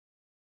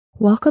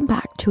Welcome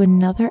back to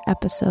another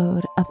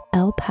episode of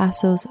El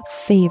Paso's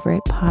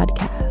favorite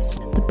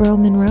podcast, The Bro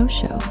Monroe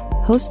Show,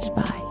 hosted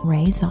by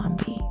Ray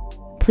Zombie.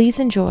 Please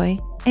enjoy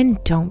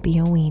and don't be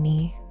a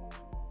weenie.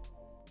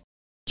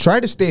 Try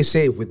to stay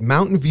safe with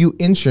Mountain View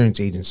Insurance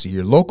Agency,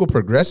 your local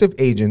Progressive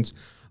agents,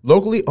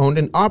 locally owned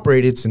and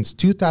operated since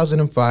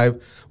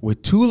 2005,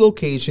 with 2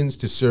 locations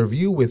to serve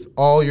you with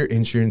all your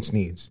insurance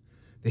needs.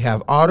 They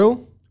have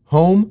auto,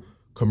 home,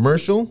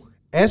 commercial,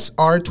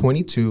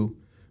 SR22,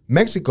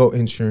 Mexico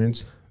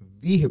insurance,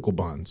 vehicle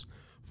bonds.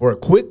 For a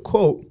quick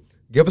quote,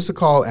 give us a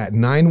call at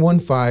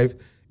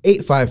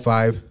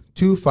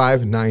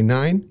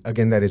 915-855-2599.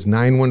 Again, that is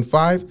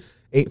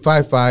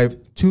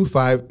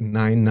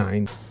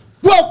 915-855-2599.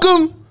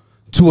 Welcome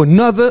to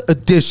another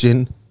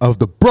edition of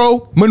the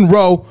Bro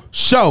Monroe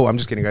Show. I'm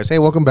just kidding, guys. Hey,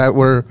 welcome back.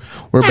 We're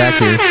back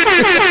here.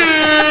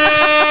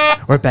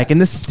 We're back in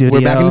the studio.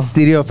 We're back in the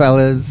studio,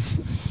 fellas.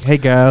 Hey,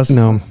 guys.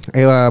 No.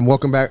 Hey,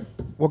 welcome back.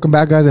 Welcome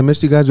back, guys. I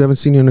missed you guys. We haven't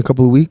seen you in a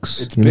couple of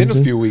weeks. It's been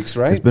a few weeks,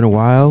 right? It's been a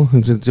while.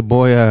 It's your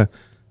boy,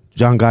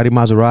 John Gotti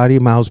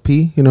Maserati, Miles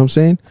P. You know what I'm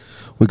saying?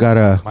 We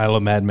got Milo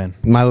Madman.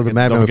 Milo the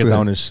Madman. Don't forget that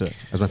one. That's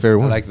my favorite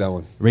one. I like that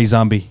one. Ray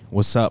Zombie.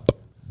 What's up?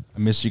 I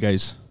miss you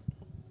guys.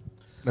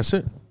 That's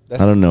it. I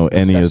don't know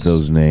any of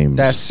those names.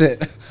 That's it.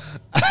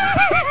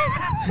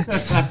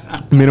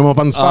 Meet him up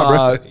on the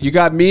spot, bro. You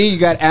got me. You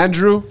got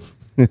Andrew.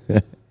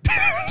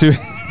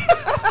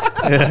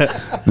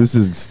 This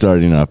is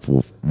starting off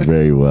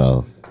very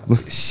well.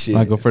 Shit.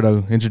 Michael,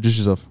 Fredo, introduce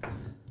yourself.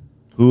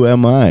 Who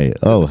am I?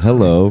 Oh,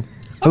 hello.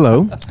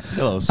 Hello.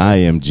 Hello, sir. I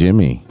am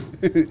Jimmy.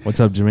 What's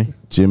up, Jimmy?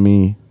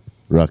 Jimmy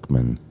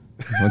Ruckman.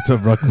 What's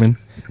up, Ruckman?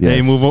 Yes.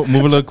 Hey, move a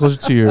little closer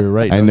to your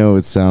right. I know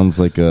it sounds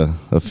like a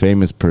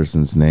famous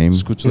person's name,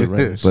 Scoot to the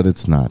right. but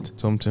it's not.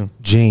 Tell him to.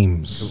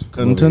 James.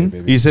 Clinton?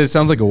 You said it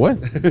sounds like a what?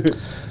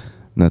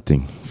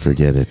 Nothing.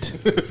 Forget it.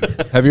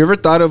 Have you ever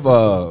thought of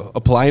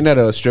applying at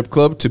a strip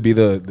club to be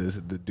the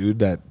dude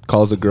that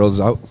calls the girls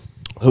out?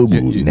 Oh,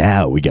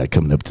 now we got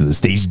coming up to the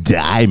stage,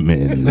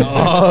 Diamond.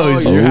 Oh,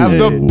 you have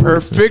the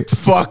perfect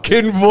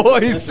fucking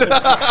voice.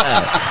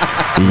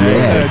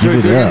 Yeah,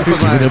 give it up.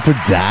 Give it up for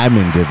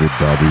Diamond,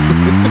 everybody.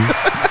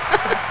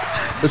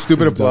 The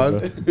stupid applause.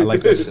 I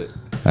like that shit.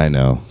 I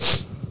know.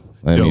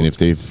 I mean, if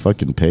they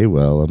fucking pay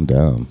well, I'm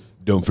down.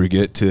 Don't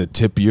forget to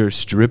tip your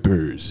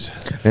strippers.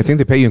 I think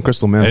they pay you in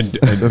crystal meth.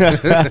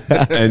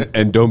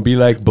 And don't be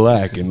like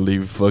Black and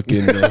leave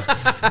fucking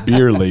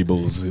beer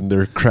labels in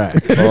their crack.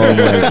 Oh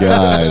my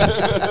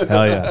god,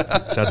 Hell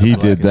yeah. he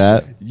did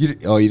that. You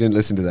didn't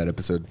listen to that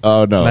episode.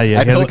 Oh no, Not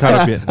yet. He hasn't caught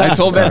up yet. I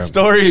told that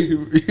story.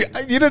 You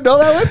didn't know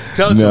that one?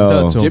 Tell it to him.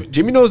 Tell it to him.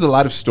 Jimmy knows a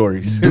lot of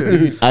stories.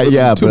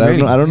 Yeah, but I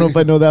don't know if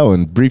I know that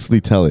one. Briefly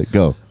tell it.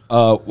 Go.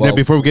 Yeah,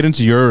 before we get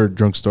into your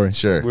drunk story.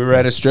 Sure. We were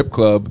at a strip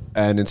club,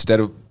 and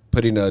instead of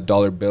putting a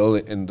 $1 bill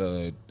in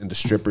the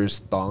stripper's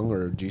thong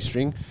or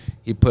G-string,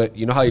 he put,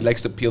 you know how he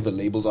likes to peel the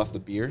labels off the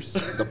beers,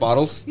 the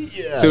bottles?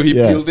 Yeah. So he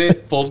peeled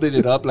it, folded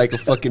it up like a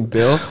fucking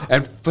bill,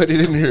 and put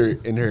it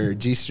in her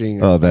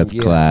G-string. Oh, that's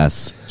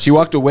class. She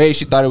walked away.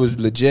 She thought it was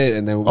legit,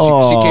 and then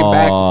she came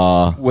back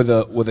with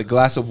a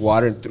glass of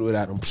water and threw it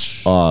at him.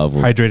 Oh,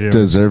 Hydrated him.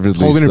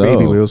 deservedly Holding so. her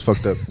baby. It was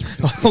fucked up.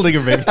 Holding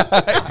her baby.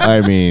 I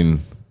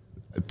mean,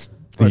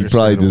 he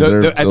probably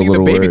deserved I think a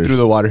little the baby worse. threw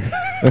the water.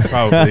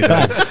 Probably.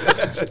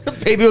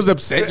 Baby was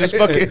upset. Just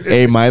fucking.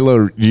 Hey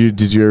Milo,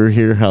 did you ever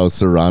hear how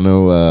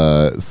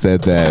Serrano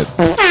said that?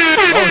 Oh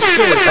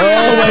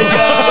my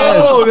god!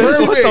 Oh, this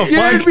What the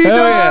scared fuck? me, Hell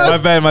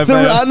dog. yeah. My bad.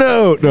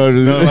 Serrano. No,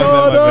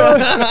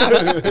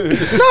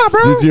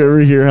 Did you ever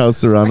hear how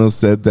Serrano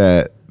said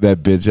that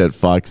bitch at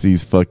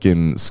Foxy's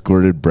fucking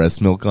squirted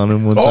breast milk on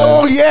him one time?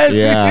 Oh, yes.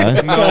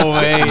 Yeah. No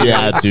way.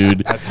 Yeah, dude.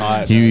 That's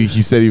hot. He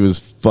said he was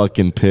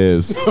fucking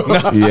pissed.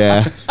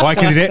 Yeah. Why?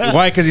 Because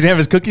he didn't have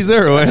his cookies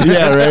there, or what?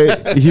 Yeah,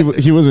 right.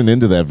 He wasn't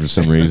into that for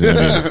some reason.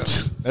 I mean,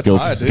 That's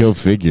hot, dude. go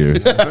figure.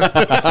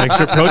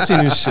 Extra protein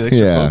and shit. Extra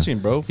Yeah. protein,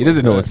 bro. He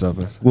doesn't know what's up.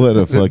 What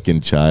a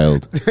fucking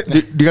child. Do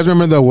you guys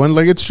remember the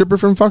one-legged stripper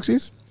from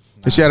Foxy's?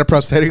 She had a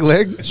prosthetic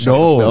leg.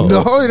 No.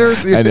 No, you never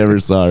seen I never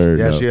saw her.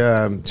 Yeah,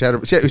 no.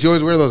 she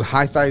always wear those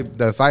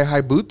thigh-high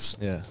boots.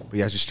 Yeah. But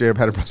yeah, she straight up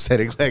had a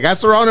prosthetic leg.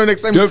 Ask Serrano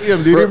next time you see him,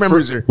 dude. He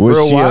remembers her. Was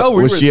For a she while,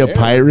 we was were she a there.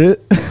 pirate?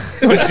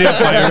 Was she a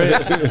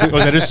pirate?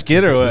 Was that her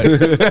skit or what?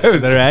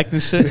 Was that her acting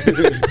shit?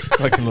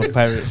 Fucking little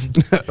pirate.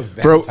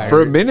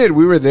 For a minute,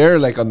 we were there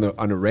like on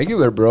a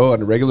regular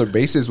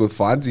basis with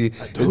Fonzie.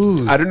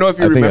 Dude. I don't know if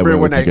you I think I remember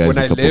went when with you guys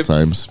a I couple lived.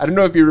 times. I don't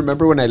know if you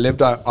remember when I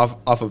lived off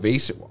of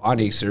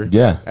Acer.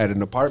 Yeah. At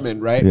an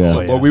apartment, right? Yeah. So,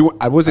 Oh, yeah. But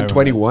I wasn't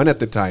 21 at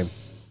the time,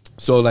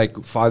 so like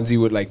Fonzie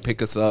would like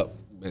pick us up,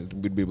 and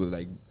we'd be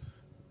like,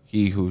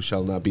 "He who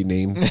shall not be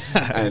named,"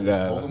 and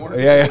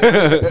yeah,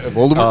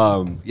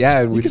 Voldemort? yeah,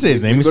 and we can say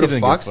his name. We We go said to it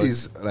and get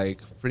Foxy's like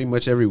pretty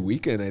much every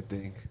weekend, I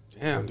think.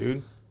 Damn,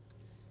 dude.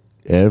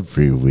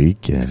 Every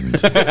weekend.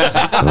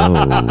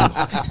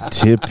 Oh,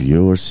 tip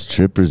your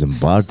strippers and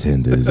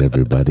bartenders,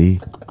 everybody.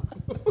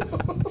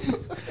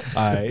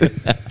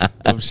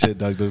 Dope shit,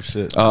 dog. Dope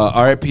shit.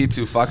 R.I.P.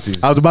 to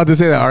Foxy's. I was about to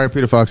say that.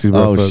 R.I.P. to Foxy's.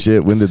 Oh Fuck.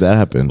 shit! When did that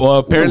happen? Well,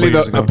 apparently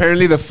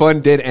the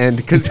fun did end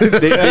because they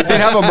did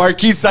have a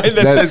marquee sign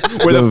that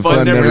says where the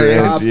fun never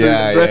ends.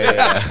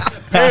 Yeah.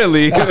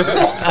 Apparently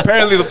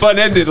the fun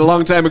ended a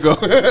long time ago.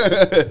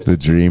 The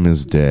dream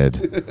is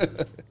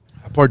dead.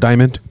 Poor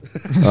Diamond.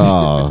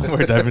 Oh,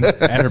 Poor Diamond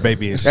and her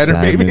baby. And her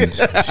baby.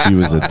 diamond. She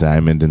was a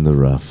diamond in the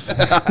rough.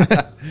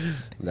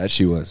 That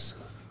she was.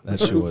 That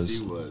she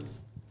was.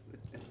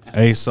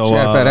 Hey, so She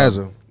had a fat ass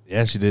though.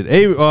 yeah, she did.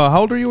 Hey, how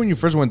old were you when you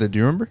first went there? Do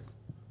you remember?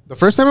 The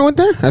first time I went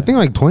there, I think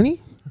like 20.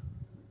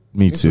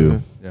 Me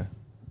too. Yeah.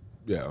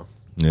 Yeah.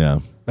 Yeah.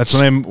 That's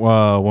when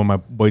when my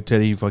boy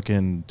Teddy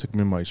fucking took me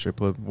to my strip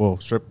club. Well,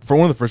 for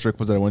one of the first strip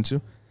clubs that I went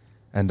to,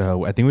 and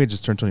I think we had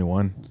just turned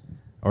 21,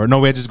 or no,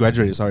 we had just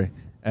graduated. Sorry,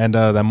 and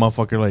that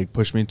motherfucker like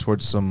pushed me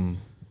towards some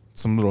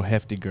little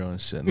hefty girl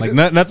and shit. Like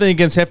nothing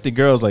against hefty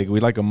girls, like we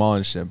like them all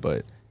and shit,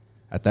 but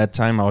at that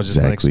time I was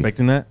just not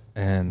expecting that,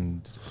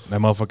 and that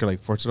motherfucker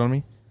like forced it on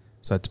me.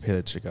 So I had to pay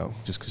that chick out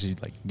just because she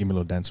like give me a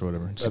little dance or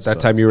whatever. At that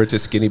time, you were into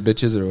skinny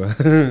bitches or what?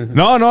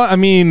 No, I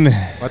mean,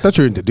 I thought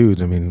you were into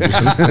dudes. I mean,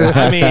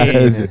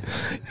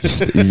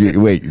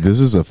 Wait, this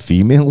is a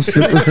female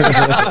stripper?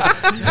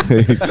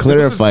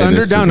 Clarify under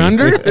this. down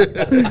under.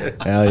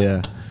 hell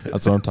yeah,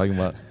 that's what I'm talking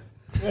about.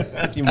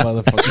 You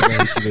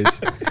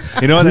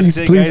motherfucker! You know what? Please, that's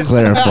it, please guys.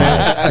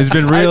 clarify. It's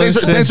been real.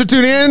 Thanks for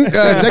tuning in.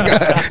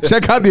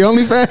 Check out the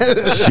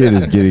OnlyFans. Shit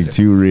is getting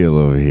too real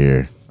over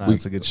here.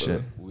 That's a good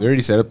shit. We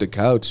already set up the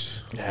couch.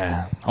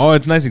 Yeah. Oh,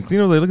 it's nice and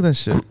clean over there. Look at that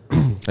shit.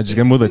 I just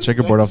gotta move the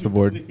checkerboard off the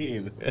board.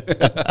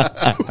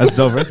 That's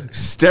dope, right?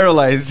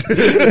 Sterilized.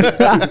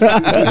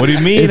 What do you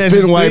mean? It's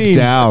been wiped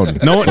down.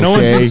 No one's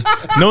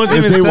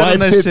even They said on wiped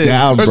that it shit.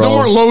 down, There's bro. no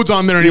more loads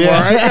on there anymore.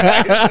 Right?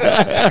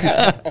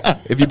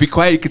 If you be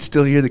quiet, you could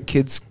still hear the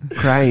kids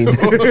crying.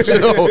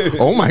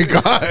 Oh my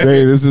god.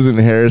 Hey, this isn't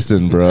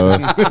Harrison, bro. Are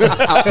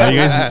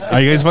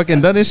you guys fucking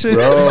done this shit?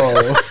 Bro.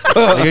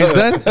 Are you guys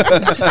done?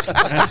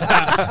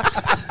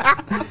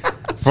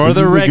 For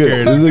the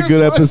record. This is a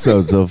good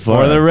episode so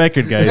far. For the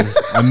record, guys.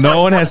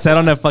 No one has sat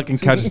on that fucking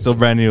couch. It's still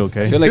brand new,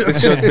 okay? I feel like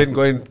this show's been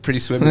going pretty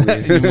swimmingly.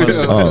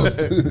 Oh,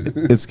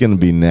 it's gonna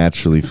be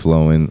naturally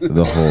flowing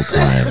the whole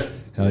time.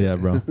 Hell yeah,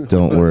 bro.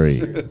 Don't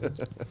worry.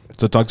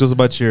 So talk to us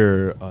about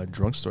your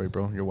drunk story,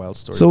 bro. Your wild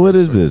story. So what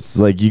is this?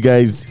 Like you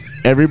guys,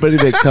 everybody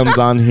that comes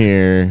on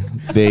here,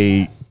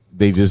 they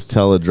just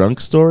tell a drunk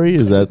story?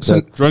 Is that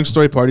drunk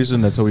story parties,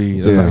 and that's how we.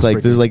 so it's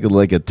like there's like a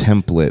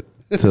template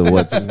to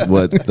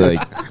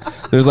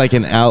there's like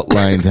an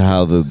outline to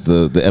how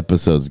the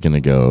episode's gonna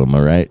go. Am I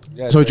right?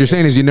 So what you're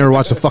saying is you never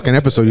watched a fucking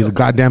episode, you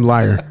goddamn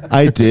liar.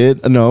 I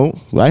did. No,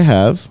 I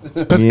have.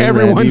 Because Me and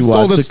everyone Randy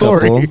stole the watched a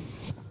story. couple.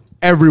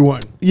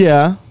 Everyone.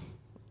 Yeah.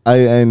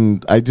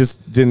 I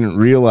just didn't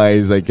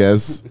realize, I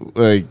guess,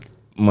 like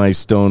my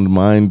stoned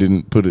mind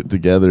didn't put it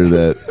together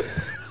that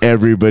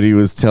everybody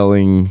was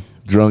telling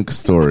drunk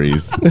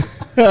stories.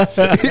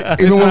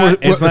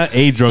 It's not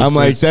a drunk I'm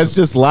story. like, that's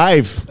just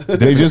life.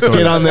 They just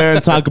get on there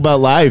and talk about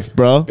life,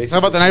 bro. How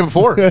about the night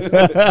before?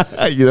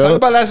 You know? Talk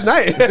about last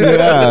night.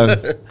 Yeah.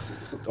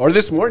 Or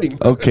this morning.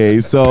 Okay,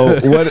 so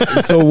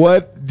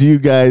what do you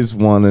guys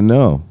want to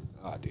know?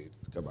 Oh, dude.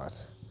 Come on.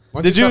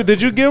 Did you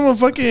give him a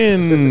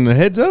fucking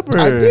heads up or?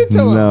 I did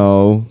tell him.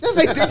 No. Yes,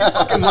 I did. You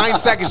fucking line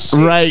sack of shit.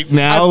 Right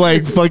now,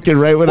 like fucking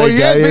right when Well, I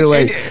yeah, got here, bitch,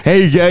 like,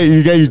 hey,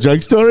 you got your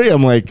drunk story?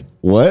 I'm like,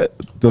 what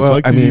the Well,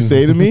 fuck I did you mean-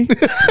 say to me? And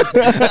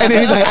then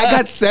he's like, I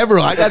got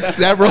several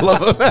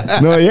of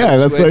them. No, yeah,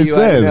 that's what I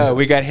said.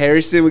 We got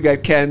Harrison. We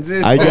got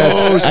Kansas. I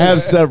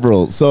have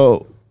several.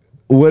 So,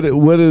 what is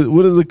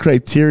the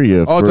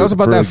criteria? Oh, tell us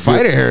about that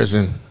fight at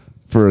Harrison.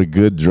 For a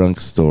good drunk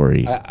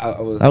story. I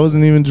was I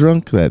wasn't even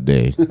drunk that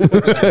day.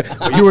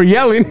 You were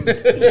yelling.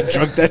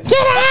 drunk that.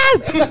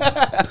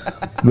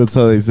 That's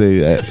how they say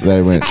that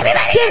I went.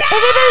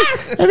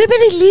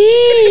 Everybody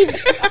leave.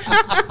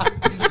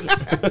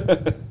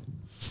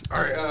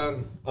 All right.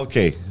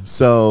 Okay,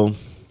 so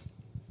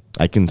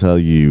I can tell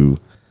you,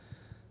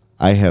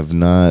 I have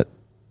not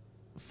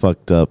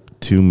fucked up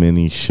too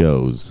many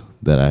shows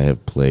that I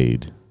have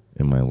played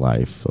in my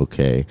life.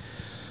 Okay,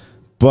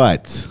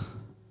 but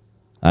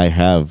I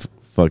have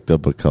fucked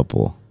up a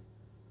couple,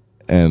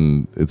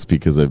 and it's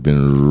because I've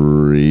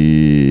been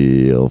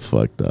real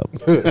fucked up.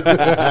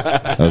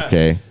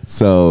 Okay,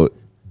 so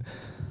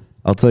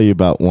I'll tell you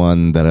about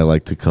one that I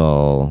like to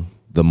call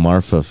the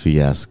Marfa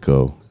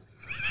fiasco.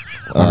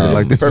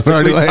 Like this.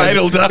 Perfectly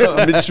titled.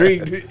 I'm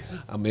intrigued.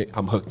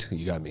 I'm hooked.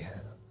 You got me.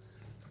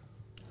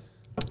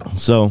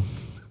 So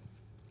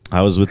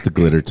I was with the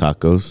Glitter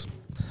Tacos,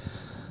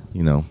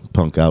 you know,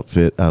 punk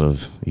outfit out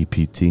of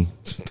EPT.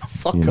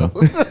 Fuck You know. up.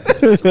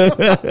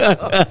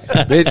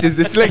 Bitch, is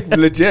this like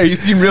legit? Are you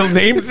seeing real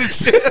names and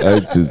shit?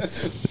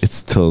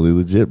 It's totally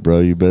legit, bro.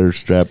 You better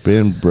strap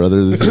in,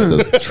 brother. This is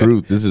the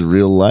truth. This is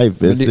real life.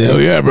 That's it. Hell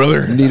yeah,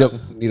 brother. Need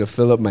to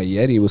fill up my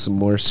Yeti with some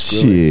more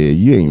Skrilla. Shit,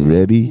 you ain't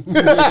ready with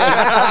your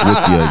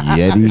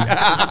Yeti.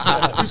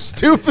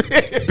 Stupid.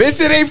 Bitch,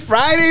 it ain't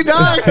Friday,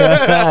 dog.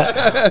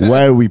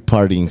 Why are we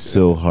partying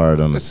so hard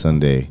on a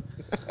Sunday?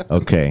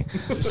 Okay.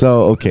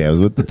 So, I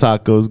was with the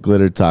tacos,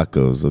 glitter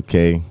tacos,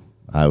 okay?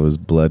 I was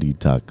bloody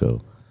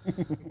taco.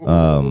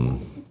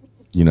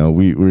 You know,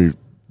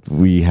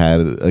 we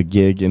had a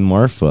gig in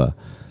Marfa,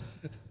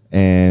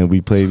 and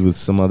we played with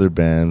some other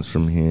bands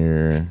from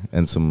here,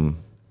 and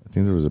I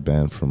think there was a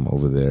band from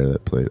over there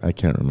that played. I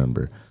can't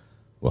remember.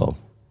 Well,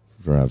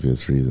 for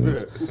obvious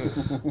reasons.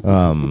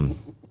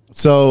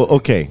 So,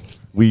 okay,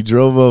 we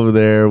drove over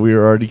there. We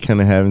were already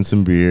kind of having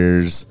some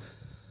beers.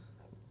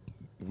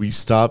 We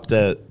stopped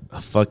at I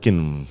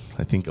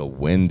think a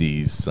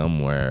Wendy's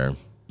somewhere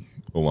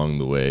along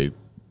the way.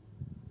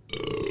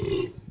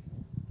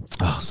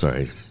 Oh,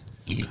 sorry.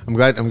 I'm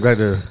glad to.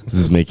 This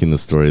is making the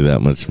story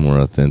that much more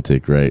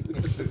authentic, right?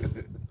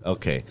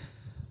 Okay.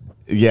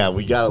 Yeah,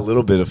 we got a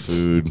little bit of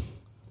food.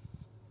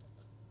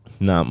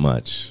 Not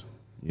much.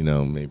 You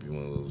know, maybe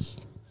one of those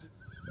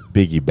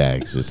biggie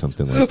bags or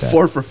something like that.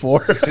 4 for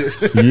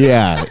 $4.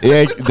 Yeah,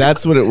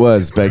 that's what it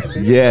was.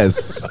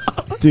 Yes.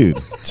 Dude,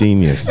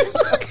 genius.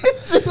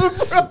 Did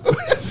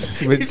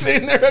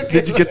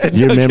you get the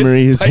Your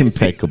memory is spicy?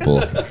 impeccable.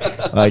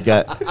 I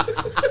got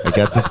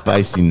the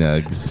spicy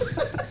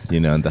nugs, you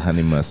know, and the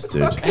honey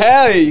mustard.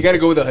 Hell, you got to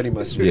go with the honey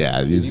mustard.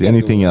 Yeah, You it's gotta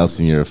anything go with else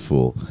and you're a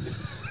fool.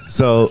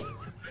 So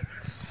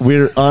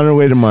we're on our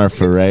way to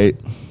Marfa, right?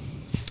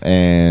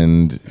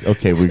 And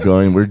okay,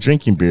 we're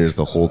drinking beers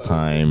the whole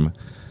time.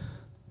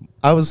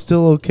 I was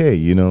still okay,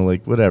 you know,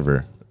 like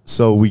whatever.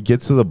 So we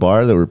get to the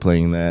bar that we're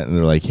playing that, and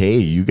they're like, "Hey,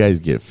 you guys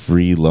get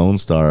free Lone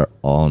Star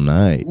all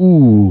night."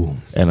 Ooh.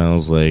 And I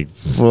was like,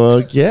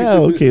 "Fuck yeah,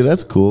 okay,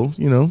 that's cool."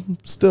 You know,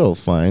 still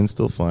fine.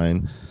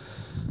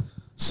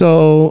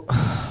 So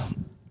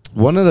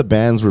one of the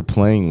bands we're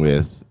playing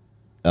with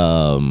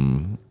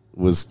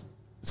was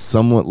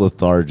somewhat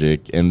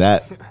lethargic, and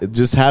that it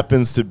just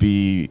happens to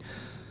be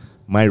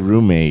my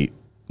roommate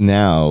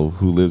now,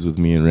 who lives with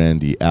me and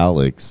Randy,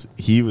 Alex.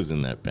 He was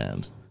in that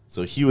band,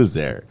 so he was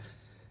there.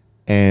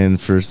 And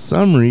for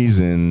some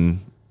reason,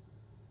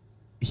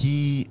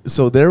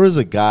 so there was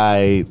a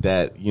guy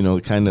that, you know,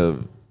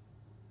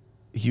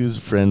 he was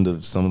a friend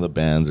of some of the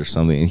bands or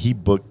something, and he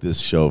booked this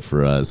show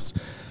for us.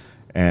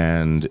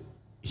 And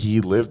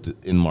he lived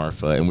in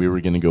Marfa, and we were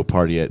going to go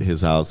party at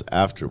his house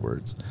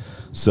afterwards.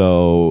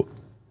 So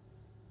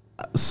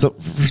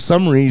for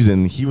some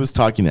reason, he was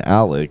talking to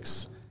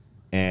Alex,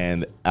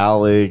 and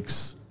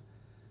Alex,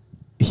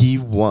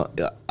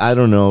 I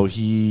don't know,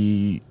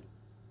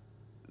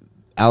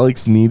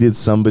 Alex needed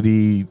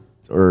somebody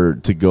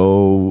to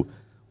go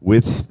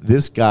with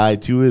this guy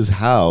to his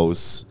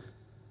house,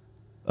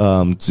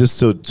 just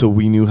so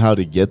we knew how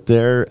to get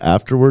there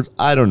afterwards.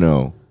 I don't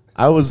know.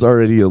 I was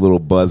already a little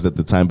buzzed at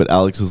the time, but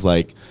Alex is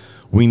like,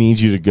 "We need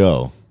you to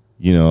go,"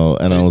 you know.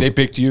 And They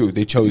picked you.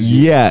 They chose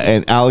you. Yeah,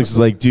 and Alex is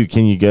like, "Dude,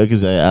 can you go?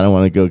 Because I don't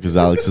want to go because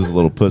Alex is a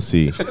little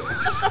pussy."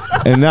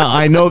 And now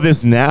I know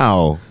this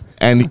now,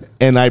 and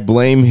I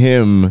blame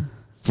him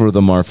for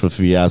the Marfa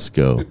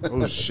fiasco.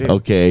 Oh shit.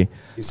 Okay,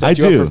 He set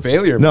you up for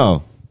failure, man.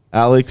 No,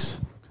 Alex,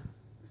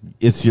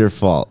 it's your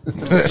fault.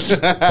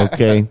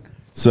 Okay,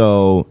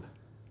 so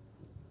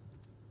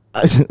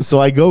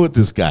I go with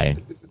this guy.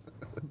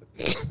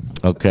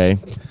 Okay,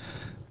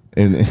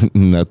 and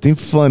nothing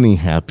funny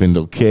happened.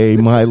 Okay,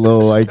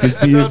 Milo, I can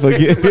see you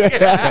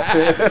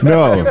fucking.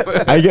 No,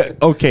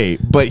 okay,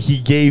 but he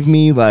gave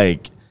me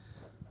like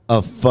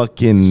a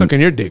fucking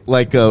Sucking your dick.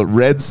 like a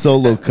red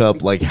Solo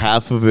cup, like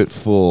half of it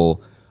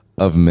full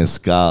of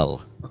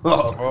mezcal.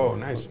 Oh,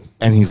 nice.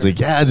 And he's like,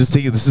 "Yeah, just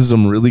take it. This is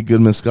some really good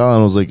mezcal."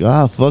 And I was like,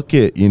 fuck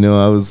it. You know,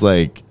 I was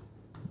like,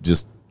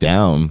 just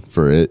down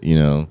for it, you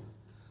know.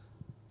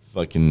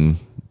 Fucking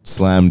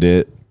slammed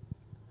it.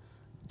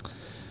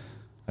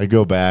 I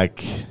go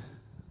back,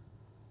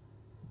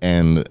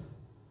 and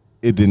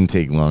it didn't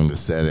take long to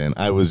set in.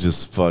 I was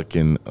just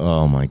fucking,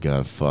 oh my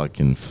God,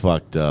 fucking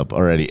fucked up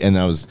already. And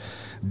I was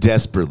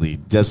desperately,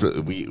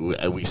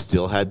 we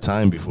still had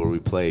time before we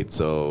played,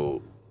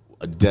 so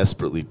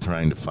desperately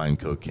trying to find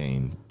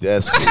cocaine.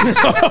 Desperately.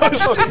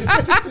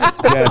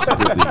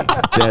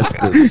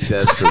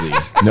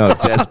 No,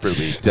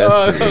 desperately.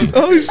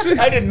 Oh shit!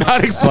 I did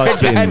not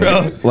expect that,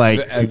 bro.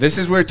 Like, And this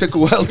is where it took a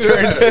wild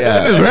turn. yeah,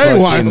 This is very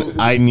fucking- wild.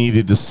 I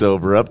needed to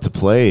sober up to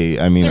play.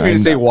 I mean, You're going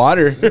to say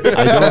water.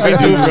 I don't Me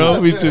too,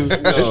 bro. Me too.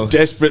 Just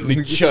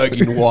desperately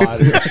chugging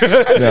water.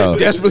 No.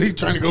 Desperately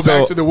trying to go So-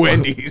 back to the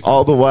Wendy's.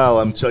 All the while,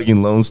 I'm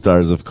chugging Lone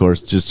Stars, of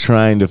course, just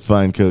trying to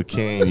find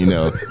cocaine, you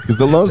know, because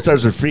the Lone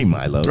Stars are free,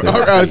 Milo. All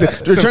right, I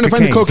said, they're trying to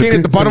find the cocaine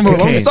at the bottom of a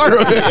Lone Star.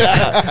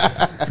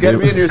 It's got to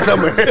be in here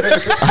somewhere.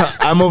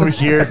 I'm over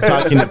here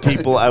talking to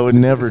people I would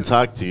never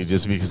talk to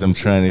just because I'm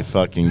trying to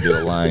fucking get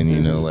a line,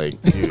 you know,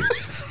 like, dude,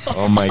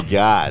 oh my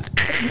God.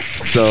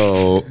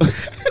 So,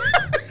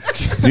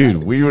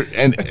 dude, we were,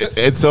 and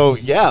so,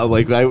 yeah,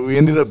 like, we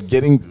ended up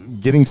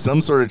getting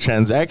some sort of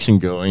transaction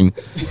going,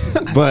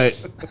 but,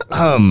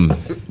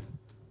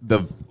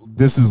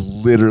 this is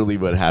literally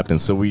what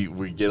happened. So we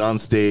get on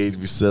stage,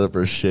 we set up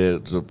our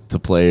shit to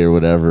play or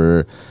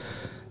whatever,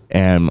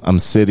 and I'm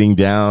sitting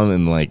down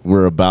and like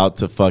we're about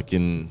to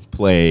fucking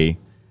play,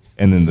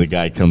 And then the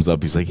guy comes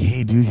up. He's like,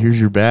 "Hey, dude,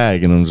 here's your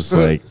bag." And I'm just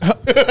like,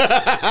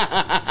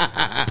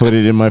 put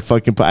it in my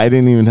fucking. I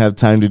didn't even have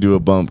time to do a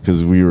bump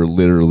because we were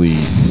literally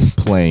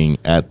playing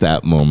at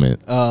that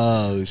moment.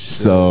 Oh shit!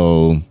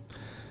 So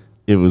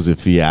it was a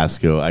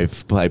fiasco. I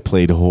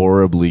played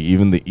horribly.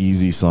 Even the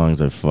easy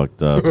songs I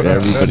fucked up.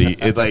 Everybody,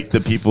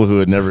 the people who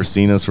had never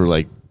seen us were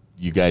like,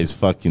 "You guys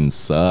fucking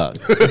suck."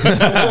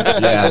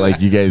 Yeah,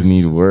 like you guys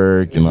need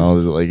work and all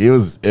this.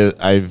 Like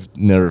I've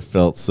never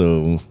felt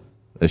so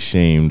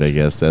ashamed, I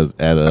guess, as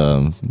at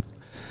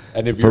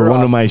And if for you're one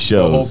off, of my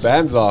shows. the whole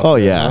band's off. Oh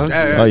then, yeah,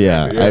 huh? oh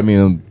yeah. I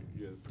mean,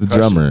 the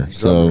drummer. Drummer.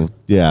 So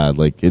yeah,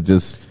 like it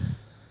just.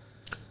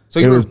 So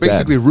you It were was bad.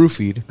 basically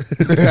roofied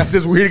at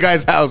this weird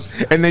guy's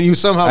house, and then you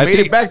somehow made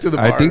it back to the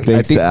bar. I think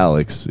Thanks to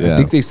Alex. Yeah. I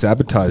think they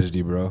sabotaged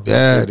you, bro.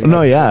 Yeah. dude.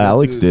 No, yeah,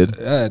 Alex did.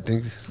 Yeah, I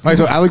think. All right,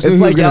 so Alex, It's knew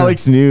he like was gonna-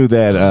 Alex knew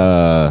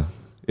that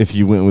if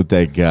you went with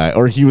that guy,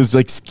 or he was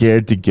like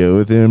scared to go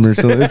with him or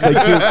something. It's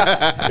like,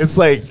 dude, it's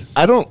like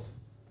I don't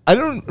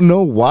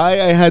know why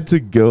I had to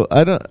go.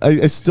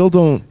 I still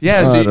don't.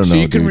 Yeah, I so, don't so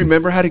know, you can dude.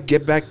 remember how to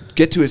get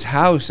to his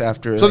house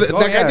after. So like,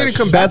 that guy didn't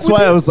come back. That's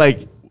why I was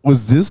like,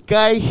 was this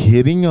guy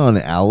hitting on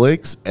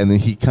Alex? And then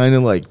he kind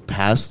of like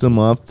passed him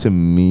off to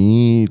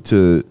me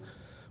to.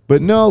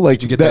 But no, like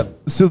Did you get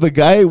that. So the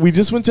guy, we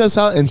just went to his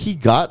house and he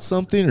got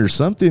something,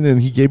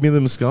 and he gave me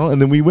the mezcal,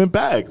 and then we went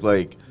back.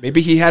 Like,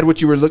 Maybe he had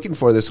what you were looking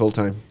for this whole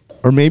time.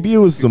 or maybe it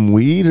was some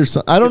weed or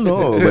something. I don't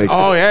know. Like,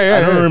 Oh,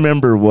 yeah, I don't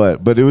remember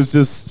what, but it was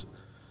just.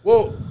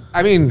 Well,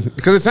 I mean,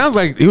 because it sounds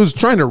like he was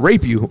trying to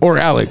rape you or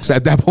Alex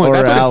at that point. Or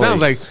That's what Alex, it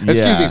sounds like.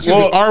 yeah. Excuse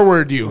me,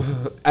 R-word you.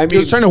 I He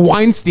was mean- trying to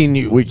Weinstein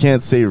you. We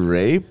can't say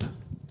rape.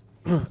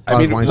 I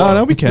mean, Weinstein.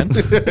 No, we can.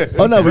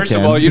 Oh no, we first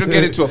can. of all, you don't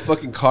get into a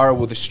fucking car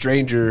with a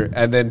stranger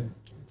and then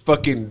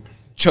fucking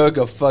chug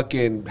a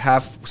fucking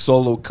half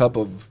solo cup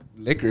of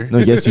liquor. No,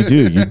 yes, you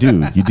do. You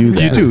do. You do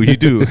that. You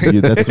do.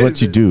 Yeah, that's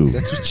what you do.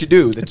 That's what you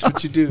do. That's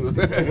what you do.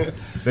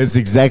 That's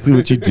exactly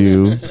what you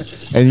do,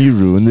 and you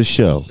ruin the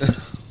show.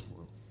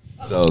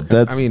 So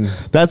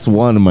that's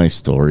one of my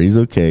stories.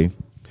 Okay,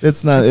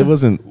 it's not. It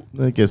wasn't.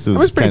 I guess it was.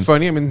 was pretty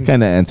funny. I mean-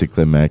 kind of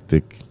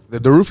anticlimactic. The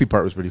roofie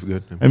part was pretty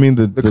good. I mean,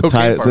 the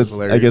cocaine part was I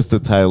hilarious. guess the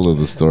title of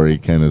the story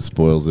kind of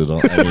spoils it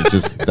all. I mean,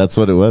 just that's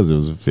what it was. It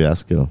was a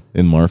fiasco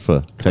in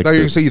Marfa, I thought you were going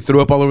to Texas. say you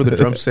threw up all over the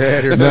drum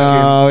set or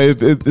No,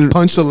 it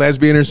punched a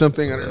lesbian or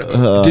something. I don't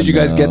know. Did you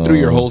guys get through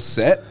your whole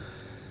set?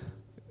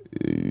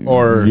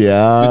 Or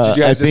yeah, did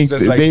you guys I think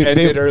just like end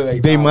it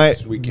early? they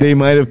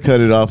might have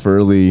cut it off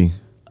early.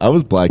 I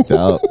was blacked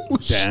out.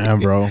 Damn,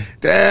 bro.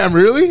 Damn,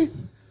 really?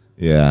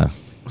 Yeah.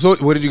 So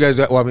what did you guys?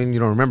 Well, I mean, you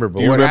don't remember, but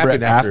Do you what remember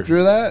happened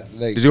after that?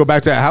 Like, Did you go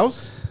back to that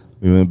house?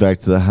 We went back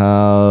to the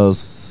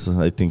house.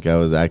 I think I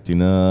was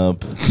acting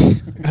up.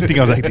 I think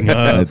I was acting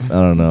I up.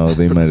 don't know.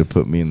 They might have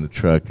put me in the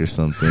truck or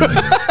something.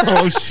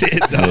 Oh shit,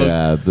 dog.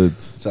 Yeah,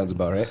 that's. sounds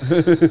about right.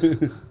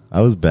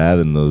 I was bad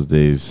in those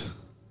days.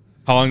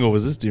 How long ago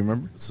was this? Do you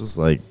remember? This is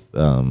like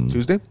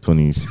Tuesday?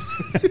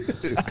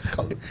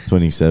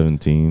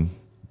 2017.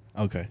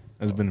 Okay,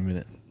 that's been a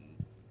minute.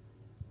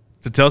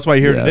 So tell us why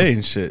you're here Yeah. today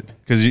and shit.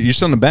 Because you're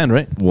still in the band,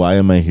 right? Why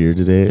am I here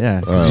today?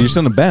 Yeah, 'cause you're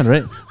still in the band,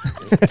 right?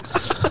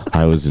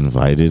 I was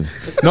invited.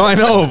 No, I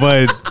know,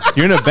 but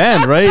you're in a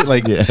band, right?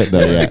 Like, Yeah, no,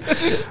 yeah.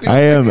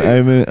 I am.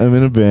 I'm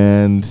in a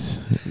band.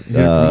 you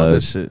gotta promote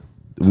that shit.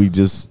 We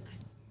just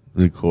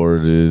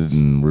recorded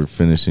and we're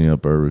finishing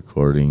up our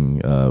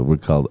recording. We're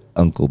called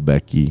Uncle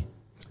Becky.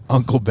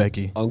 Uncle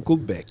Becky. Uncle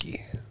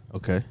Becky.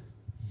 Okay.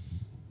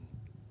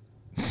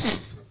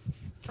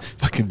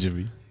 Fucking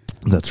Jimmy.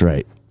 That's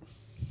right.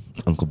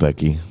 Uncle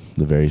Becky,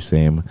 the very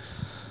same.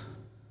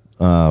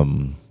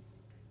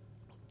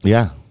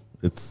 Yeah,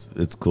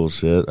 it's cool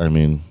shit. I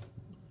mean,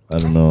 I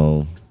don't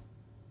know.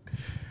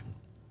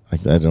 I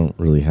don't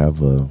really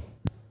have a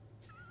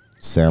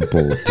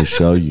sample to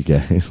show you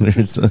guys.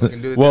 There's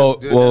Well,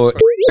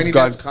 Benny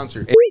Dance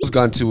concert. Has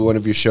gone to one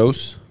of your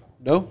shows?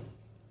 No.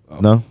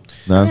 no.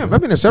 Yeah,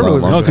 I've been to several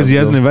of Well, them. No, because he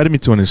hasn't invited me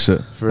to any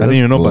shit. I didn't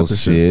even know about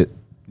this shit.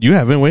 You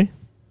haven't, wait.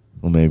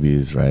 Well, maybe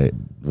he's right,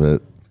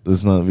 but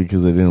it's not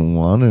because I didn't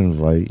want to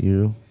invite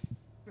you.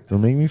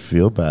 Don't make me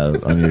feel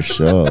bad on your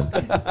show.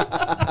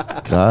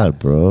 God,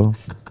 bro.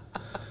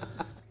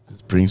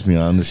 This brings me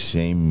on to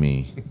shame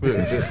me.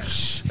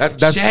 That's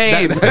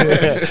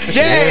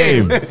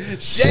Shame.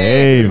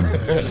 Shame.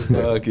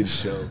 Fucking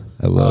show.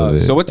 I love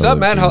it. So what's I up, love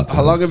man? being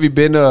How long intense. have you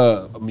been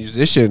a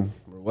musician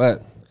or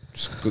what?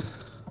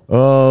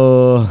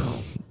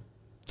 Oh,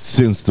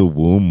 since the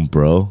womb,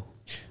 bro.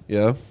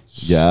 Yeah.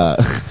 Yeah.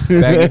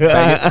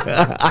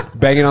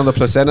 Banging on the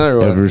placenta or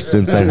what? ever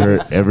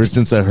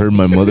since I heard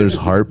my mother's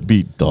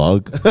heartbeat,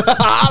 dog.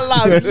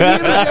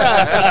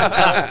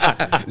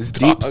 It's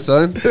deep,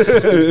 son.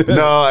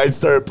 No, I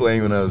started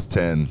playing when I was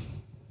 10.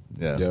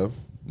 Yeah. Yeah.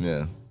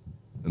 Yeah.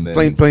 And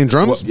then playing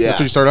drums. Yeah. That's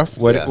what you start off.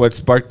 What Yeah. what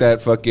sparked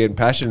that fucking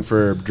passion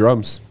for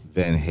drums?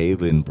 Van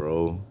Halen,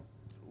 bro.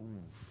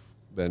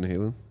 Van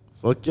Halen.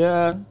 Fuck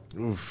yeah.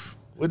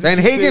 Van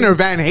Hagen or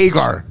Van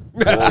Hagar?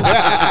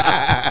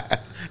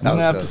 I'm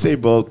gonna have to say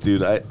both,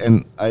 dude.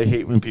 I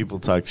hate when people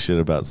talk shit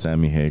about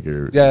Sammy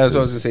Hagar. Yeah, that's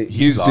what I was gonna say.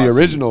 He's awesome. the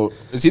original.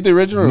 Is he the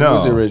original? Or No,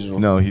 who's the original?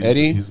 No, he's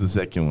Eddie. He's the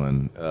second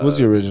one. Who's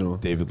the original?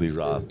 David Lee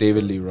Roth.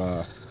 David Lee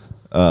Roth.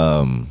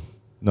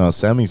 No,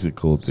 Sammy's a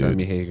cool dude.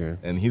 Sammy Hagar.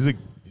 And he's a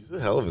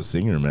hell of a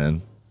singer,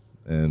 man.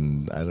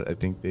 And I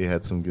think they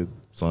had some good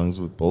songs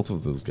with both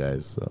of those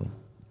guys. So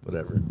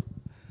whatever.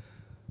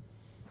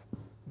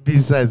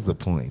 Besides the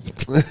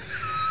point.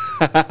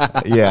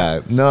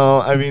 Yeah,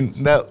 no, I mean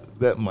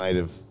that might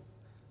have.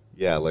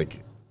 Yeah, like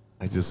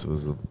I just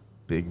was a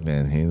big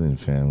Van Halen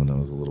fan when I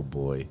was a little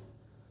boy.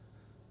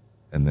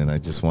 And then I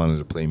just wanted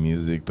to play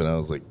music, but I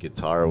was like,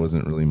 guitar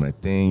wasn't really my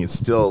thing. It's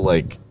still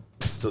like,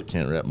 I still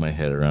can't wrap my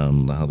head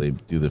around how they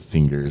do the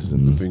fingers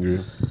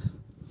and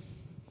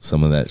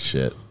some of that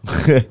shit.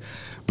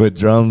 But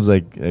drums, I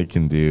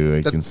can do.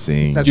 I can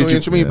sing. That's the only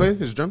instrument you play?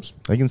 Is drums?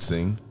 I can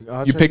sing.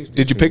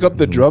 Did you pick up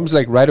the drums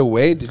like right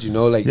away? Did you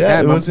know like,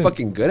 Yeah, damn, I'm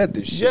fucking good at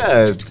this shit?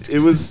 Yeah,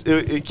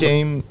 it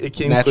came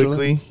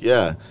Naturally? quickly.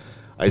 Yeah,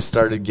 I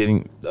started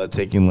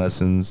taking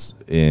lessons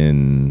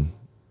in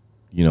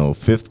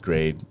 5th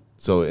grade.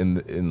 So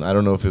in I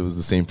don't know if it was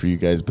the same for you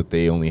guys, but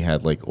they only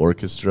had like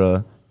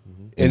orchestra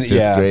in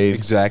 5th grade.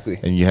 Exactly.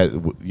 And you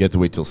had to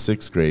wait till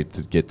 6th grade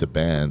to get to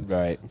band.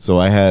 Right. So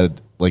I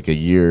had like a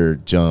year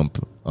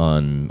jump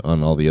on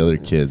all the other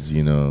kids,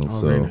 Very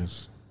so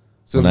nice.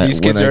 So these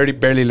kids are already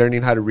barely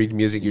learning how to read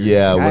music.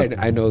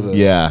 I know the.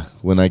 Yeah,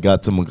 when I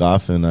got to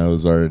McGoffin, I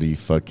was already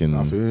fucking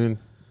Muffin.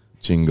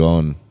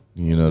 chingon.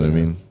 You know what I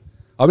mean?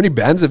 How many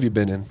bands have you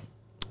been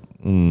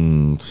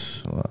in?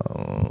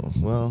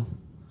 Well,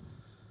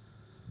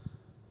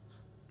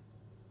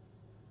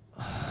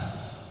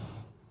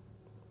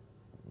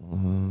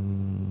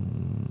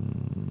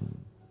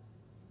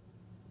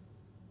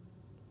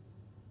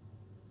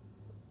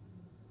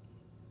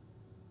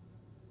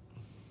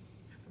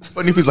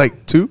 Funny if he's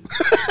like 2.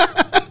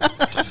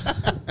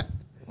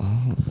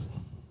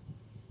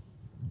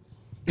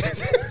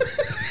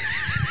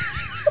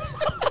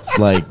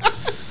 like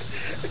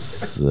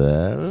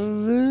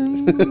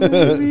 7,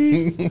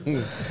 maybe?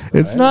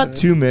 It's not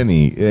too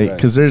many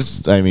because there's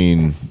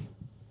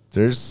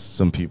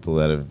some people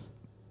that have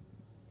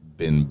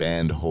been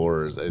band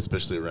whores,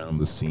 especially around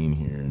the scene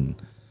here in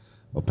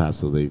El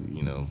Paso. They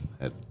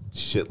had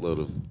shitload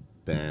of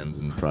bands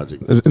and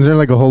projects. Isn't there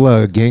like a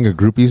whole gang of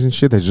groupies and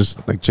shit that's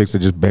just like chicks that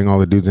just bang all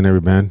the dudes in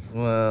every band?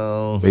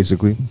 Well,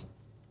 basically.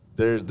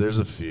 There's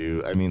a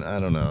few. I mean, I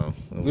don't know.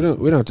 We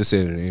don't have to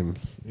say their name.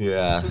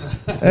 Yeah,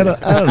 I don't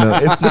know.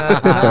 It's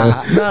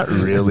not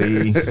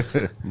really.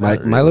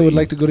 Milo would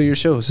like to go to your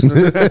shows.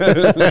 Only if they're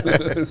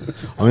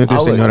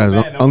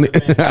señoras. Only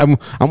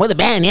I'm with a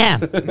band. Yeah.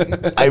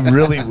 I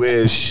really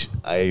wish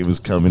I was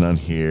coming on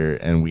here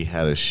and we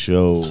had a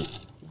show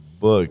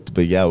booked.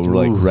 But yeah, we're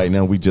like right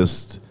now. We're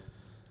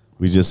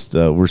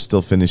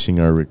still finishing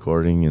our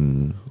recording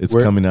and it's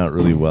coming out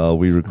really well.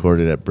 We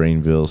recorded at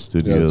Brainville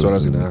Studios. Yeah, that's what I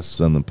was gonna ask.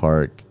 Sunland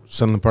Park.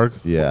 Sunland Park.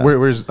 Yeah.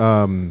 Where's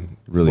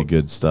really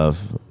good stuff.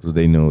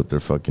 They know what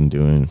they're fucking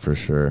doing for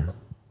sure. Can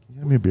you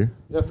have me a beer?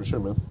 Yeah, for sure,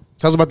 man.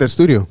 Tell us about that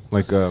studio.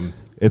 Like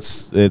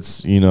It's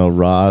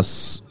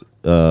Ross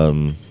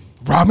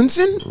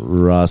Robinson?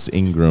 Ross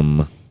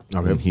Ingram.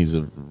 Okay. And he's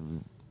a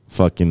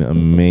fucking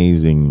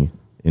amazing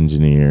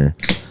engineer,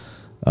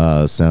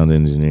 sound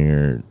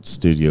engineer,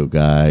 studio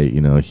guy. He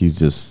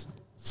is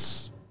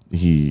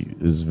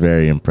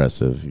very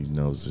impressive. He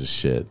knows his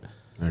shit.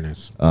 Very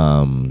nice.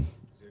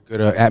 Good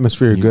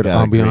atmosphere, He's good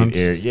got a great ambiance.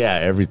 air. Yeah,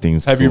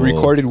 everything's Have you cool.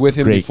 recorded with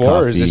him Great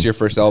before, or is this coffee. your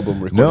first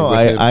album recorded No,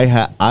 with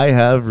him? I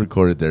have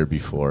recorded there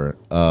before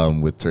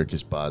with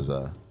Turkish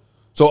Baza.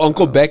 So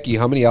Uncle Becky,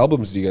 how many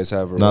albums do you guys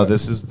have? Or No, what?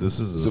 this is the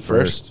first?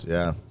 first.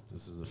 Yeah,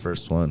 this is the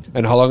first one.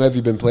 And how long have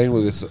you been playing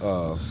with this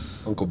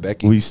Uncle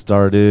Becky? We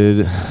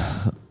started.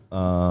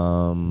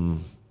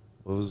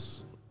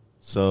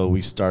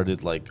 We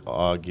started like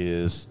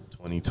August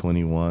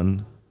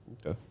 2021,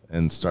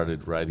 and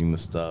started writing the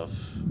stuff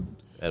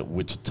at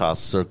Wichita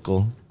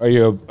Circle. Are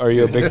you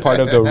a big part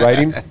of the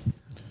writing?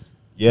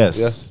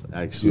 Yes,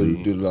 actually,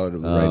 You do a lot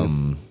of the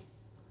writing.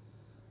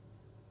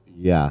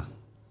 Yeah.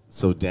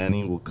 So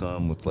Danny will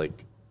come with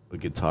like a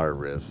guitar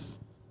riff,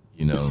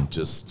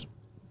 just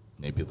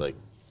maybe like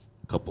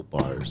a couple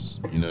bars.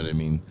 You know what I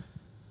mean?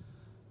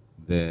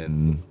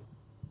 Then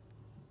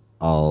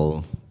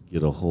I'll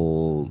get a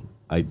whole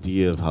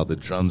idea of how the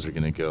drums are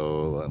gonna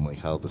go and like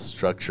how the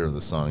structure of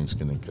the song is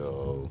gonna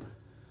go.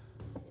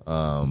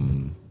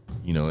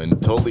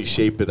 And totally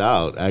shape it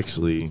out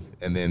actually.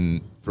 And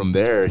then from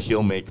there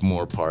he'll make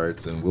more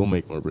parts and we'll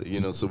make more,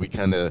 so we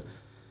kind of,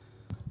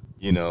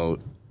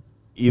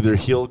 either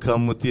he'll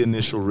come with the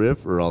initial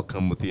riff or I'll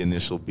come with the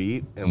initial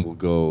beat and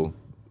we'll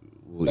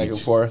Back and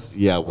forth?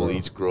 Yeah, we'll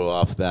each grow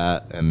off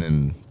that, and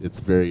then it's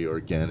very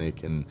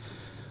organic. And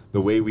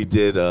the way we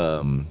did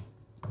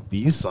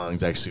these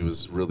songs actually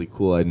was really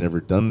cool. I'd never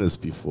done this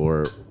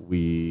before.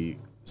 He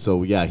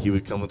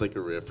would come with like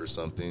a riff or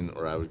something,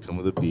 or I would come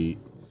with a beat,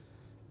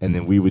 and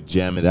then we would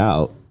jam it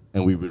out,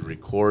 and we would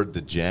record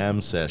the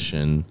jam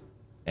session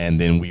and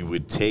then we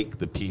would take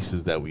the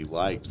pieces that we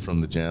liked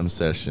from the jam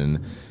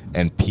session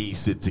and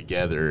piece it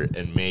together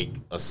and make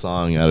a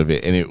song out of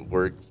it, and it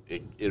worked.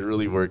 It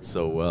really worked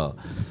so well.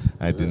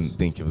 I didn't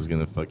think it was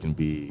gonna fucking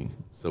be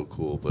so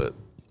cool, but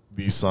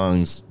these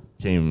songs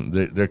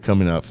they're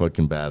coming out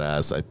fucking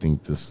badass. I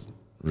think this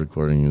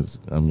recording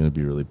I'm gonna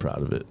be really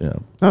proud of it. Yeah.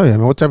 Oh yeah,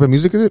 man. What type of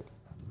music is it?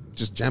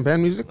 Just jam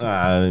band music?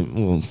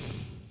 Well,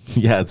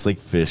 yeah, it's like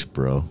Fish,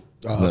 bro.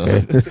 Oh,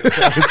 okay.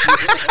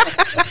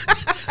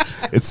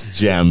 It's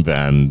jam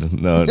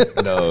band. No.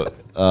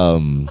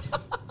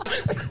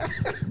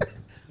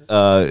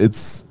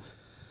 It's.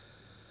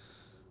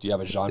 Do you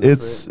have a genre?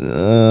 It's.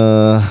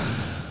 For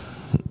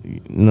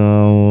it?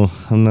 No,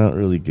 I'm not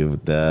really good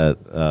with that.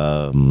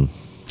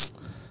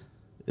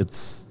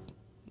 It's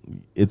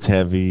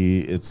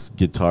heavy. It's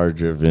guitar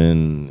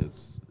driven.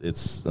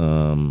 It's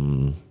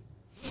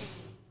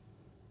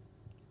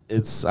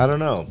I don't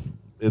know.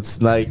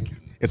 It's like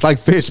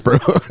Fish, bro.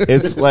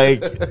 it's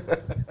like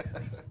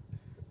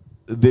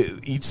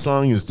each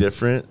song is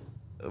different,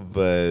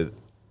 but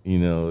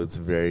it's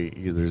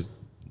there's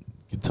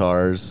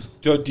guitars.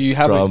 Joe, do you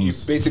you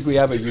basically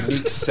have a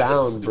unique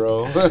sound,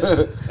 bro?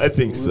 I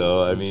think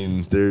so. I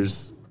mean,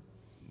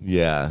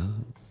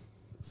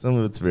 some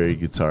of it's very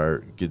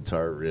guitar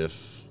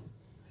riff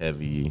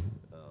heavy.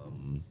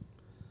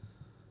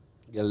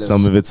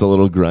 Some of it's a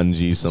little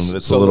grungy. Some of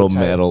it's a little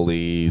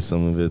metal-y.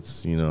 Some of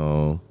it's,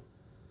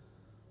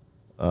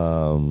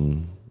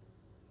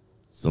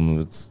 some of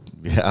it's,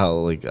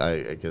 like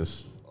I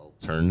guess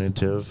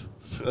alternative.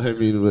 I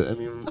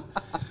mean,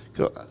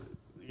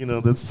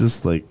 that's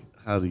just like,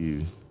 how do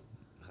you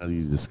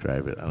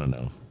describe it? I don't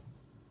know.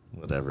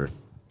 Whatever.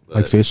 But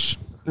like Fish.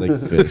 Like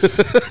Fish.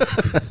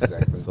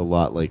 Exactly. It's a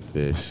lot like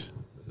Fish.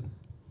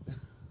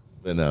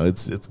 But no,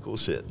 it's cool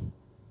shit.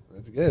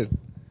 That's good.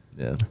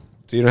 Yeah.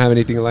 So you don't have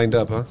anything lined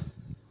up, huh?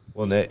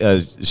 Well,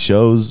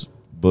 shows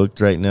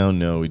booked right now?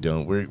 No, we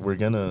don't. We're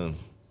gonna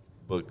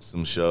book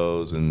some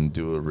shows and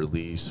do a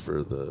release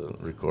for the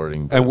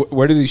recording. And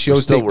where do these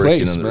shows take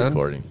place, man?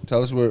 Recording.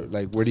 Tell us where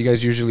do you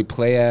guys usually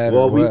play at?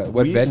 Well,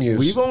 what venues?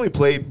 We've only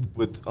played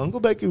with Uncle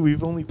Becky.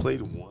 We've only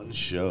played one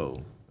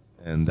show,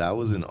 and that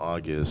was in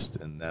August,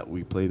 and that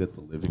we played at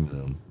the Living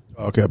Room.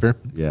 Okay, up here.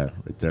 Yeah,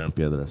 right there in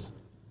Piedras.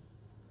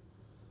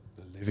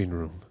 The Living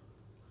Room.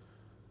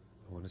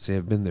 I want to say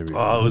I've been there.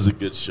 Oh, it was a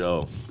good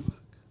show.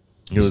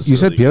 You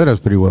said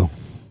Piedras pretty well.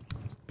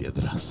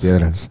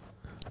 Piedras.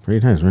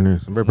 Pretty nice, very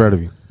nice. I'm very proud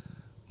of you.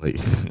 Like,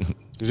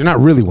 because you're not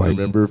really I white.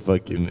 remember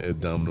fucking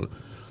Domino.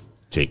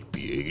 Take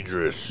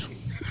Piedras.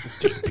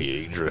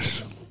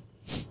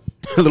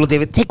 Little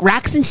David, take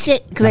rocks and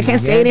shit, because I can't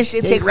say this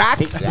shit. Take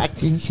rocks. Take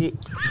rocks and shit.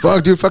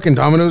 Fuck, dude, fucking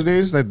Domino's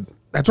days.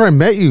 That's where I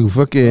met you.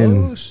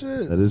 Fucking. Oh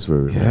shit. That is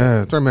where. Yeah,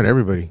 that's where I met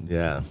everybody.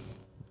 Yeah.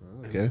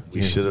 Okay.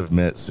 We should have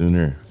met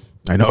sooner.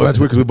 I know, that's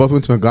weird because we both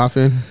went to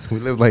McGoffin. We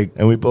lived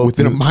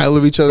within a mile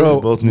of each other.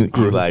 We both knew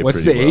Eli.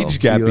 What's the pretty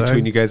age gap Eli?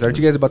 between you guys? Aren't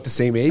you guys about the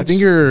same age? I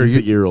think you're He's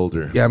a year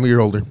older. Yeah, I'm a year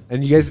older.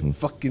 And you guys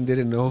fucking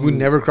didn't know. We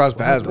never crossed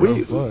paths,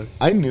 bro. Fuck.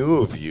 I knew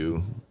of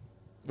you.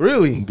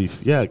 Really?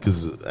 Yeah,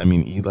 because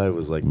Eli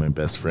was like my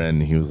best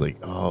friend. He was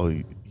like,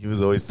 he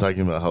was always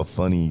talking about how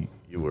funny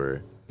you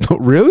were. Oh,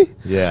 really?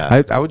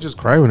 Yeah. I would just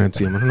cry when I'd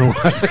see him. I don't know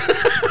why.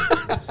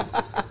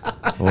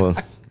 Well,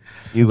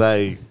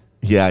 Eli,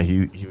 yeah,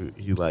 he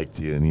liked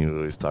you, and he would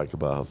always talk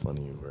about how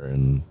funny you were,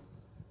 and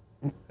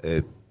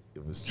it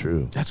was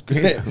true. That's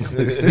great.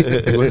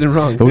 It wasn't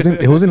wrong. It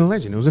wasn't a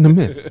legend. It wasn't a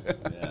myth.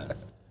 Yeah.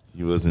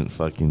 He wasn't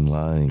fucking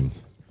lying.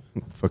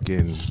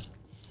 Fucking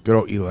good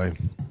old Eli.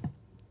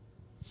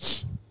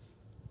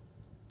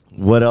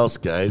 What else,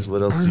 guys?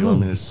 What else do you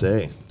want me to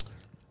say?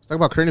 Let's talk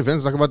about current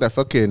events. Let's talk about that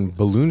fucking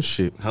balloon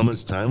shit. How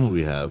much time will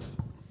we have?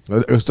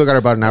 We still got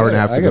about an hour and a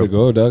half to I go. gotta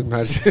go, Doug.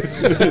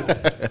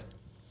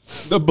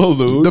 The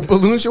balloon. The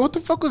balloon shit. What the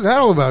fuck was that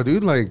all about,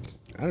 dude? Like,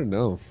 I don't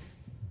know.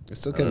 I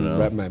still can't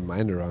wrap my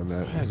mind around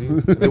that. yeah,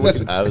 dude.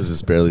 I was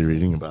just barely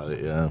reading about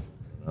it. Yeah.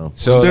 No.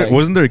 So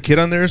Wasn't there a kid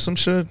on there or some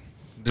shit?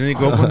 Didn't he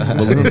go up on the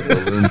balloon?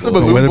 The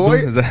balloon weather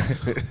boy? balloon? Is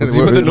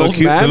that an old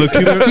man? the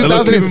little cute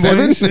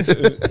 2007?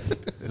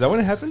 Is that when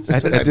it happened? I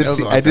That was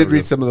a long I time did ago.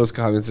 read some of those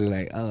comments and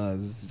like, oh,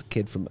 this is a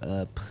kid from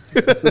Up.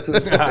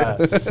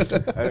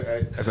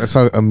 I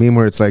saw a meme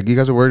where it's like, you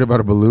guys are worried about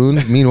a balloon.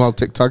 Meanwhile,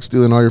 TikTok's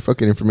stealing all your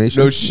fucking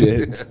information. No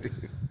shit.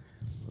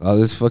 All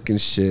this fucking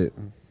shit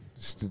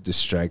just to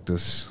distract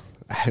us.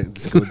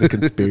 Let's go with the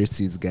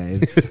conspiracies,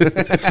 guys.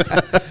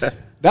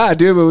 Nah,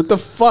 dude, but what the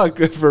fuck?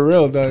 For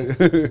real, dog.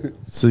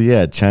 So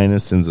yeah, China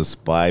sends a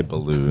spy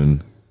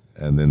balloon,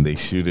 and then they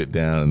shoot it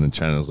down, and then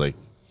China's like,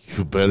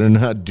 "You better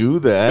not do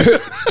that."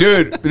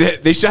 Dude,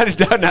 they shot it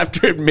down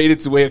after it made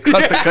its way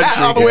across the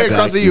country. all the way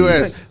across the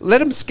U.S. Let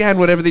them scan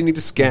whatever they need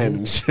to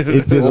scan.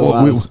 It did a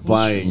lot we- of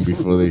spying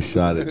before they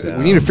shot it down.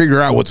 We need to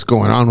figure out what's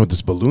going on with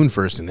this balloon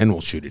first, and then we'll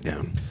shoot it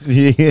down.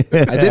 Yeah.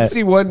 I did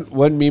see one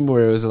meme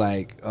where it was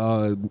like,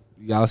 oh,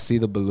 y'all see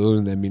the balloon,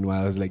 and then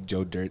meanwhile it was like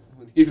Joe Dirt.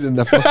 He's in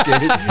the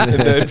fucking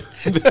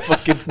the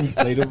fucking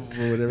inflatable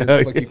or whatever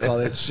the fuck you call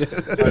that shit.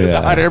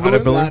 Yeah. Hot air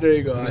balloon? There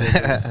you go.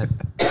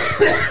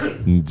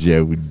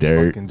 Joe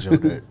Dirt. Fucking Joe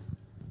Dirt.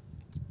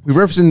 We've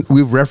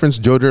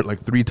referenced Joe Dirt like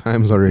 3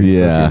 times already.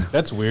 Yeah.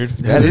 That's weird.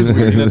 That is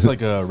weird. That's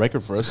like a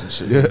record for us and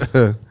shit.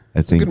 Yeah.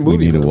 I think good we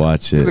movie, need to though.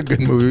 watch It's a it. good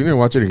movie. We need to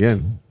watch it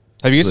again.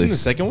 Have you guys seen the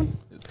second one?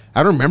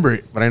 I don't remember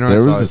it, but I know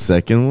There I was saw a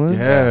second one? it.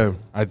 Yeah.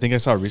 I think I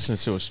saw it recently.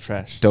 So it was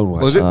trash. Don't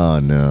watch Was it. it? Oh,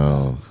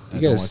 no. I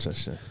You don't guys- watch that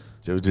shit.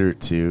 Joe Dirt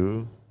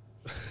 2?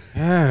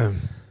 Yeah.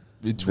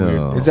 It's No.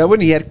 weird. Is that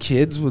when he had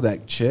kids with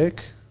that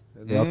chick?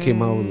 And they all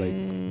came out with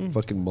like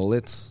fucking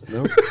mullets.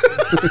 No,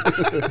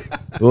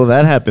 Well,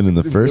 that happened in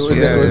the first was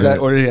one. that, was yeah. that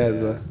or he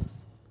has?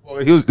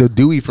 Well, he was the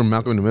Dewey from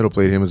Malcolm in the Middle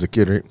played him as a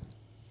kid, right?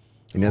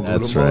 And he had the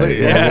That's little right. mullet.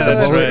 Yeah, the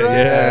that's mullet.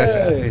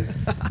 right.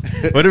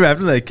 Yeah. Whatever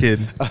happened to that kid?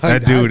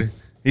 That dude.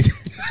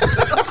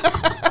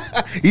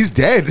 He's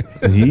dead.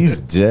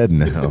 He's dead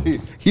now.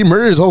 He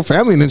murdered his whole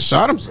family and then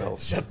shot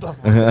himself.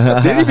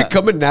 Did he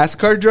become a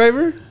NASCAR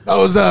driver? That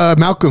was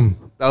Malcolm.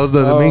 That was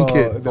the main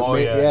kid. The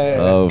main, yeah.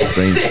 Oh,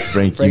 Frankie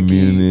Frankie,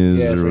 Muniz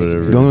yeah, or Frankie.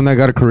 whatever. The only one that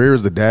got a career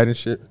was the dad and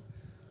shit.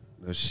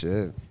 No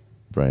shit.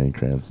 Brian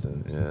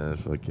Cranston. Yeah,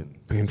 fucking.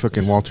 And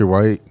fucking Walter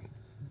White.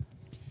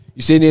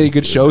 You seen any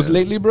good shows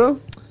lately, bro?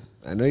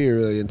 I know you're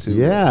really into.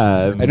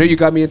 Yeah. I know you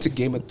got me into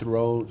Game of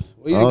Thrones.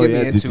 Well, you didn't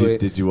get me into it.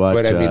 Did you watch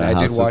But I mean, I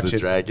House did of watch the it.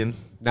 Dragon?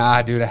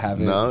 Nah, dude, I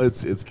haven't. No,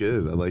 it's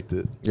good. I liked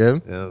it. Yeah?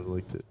 Yeah, I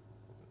liked it.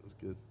 It was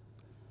good.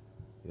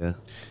 Yeah.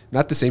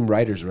 Not the same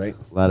writers, right?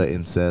 A lot of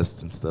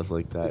incest and stuff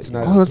like that. It's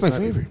not- Oh, that's it's my not-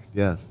 favorite.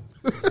 Yeah.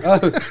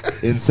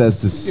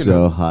 Incest is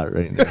so hot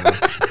right now.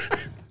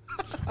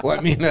 Well,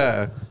 I mean,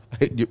 never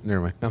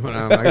mind. I'm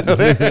not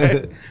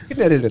You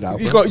can edit it out.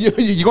 you, Bro. go,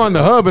 you go on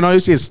the hub and all you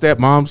see is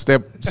stepmom,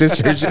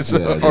 stepsister, just,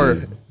 Yeah, or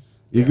dude.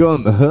 You go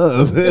on the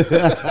hub.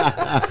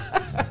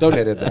 Don't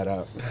edit that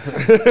out.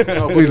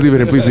 no, please leave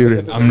it in. Please leave it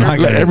in. I'm not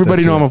Let gonna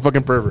everybody touch know it. I'm a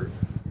fucking pervert.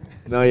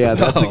 No, yeah,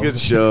 that's a good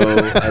show.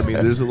 I mean,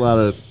 there's a lot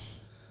of.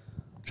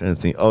 I'm trying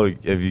to think. Oh,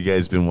 have you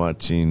guys been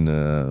watching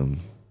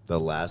The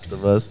Last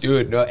of Us?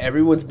 Dude, no,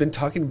 everyone's been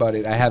talking about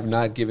it. I have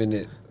not given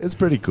it. It's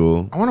pretty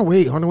cool. I want to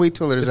wait. I want to wait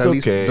till there's It's at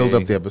least okay. build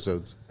up the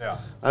episodes.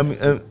 I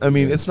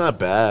mean, it's not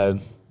bad,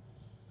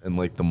 and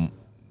like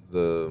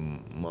the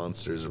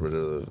monsters or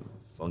whatever, the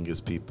fungus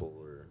people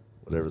or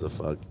whatever the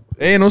fuck.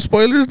 Hey, no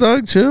spoilers,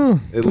 dog. Chill.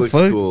 It The looks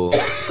fuck? cool.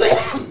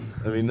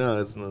 I mean, no,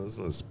 it's not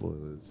a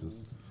spoiler. It's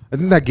just,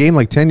 Isn't that game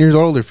like 10 years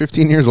old or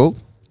 15 years old?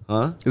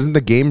 huh? Isn't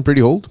the game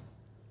pretty old?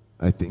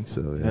 I think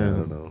so. Yeah, Yeah. I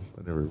don't know.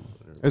 I never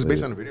It's played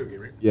based it. on a video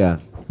game, right? Yeah,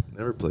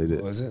 never played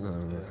it. Was it? No,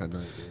 I had no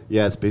idea.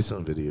 Yeah, it's based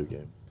on a video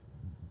game.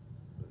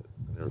 But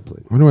I never played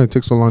I it. wonder why it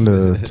took so long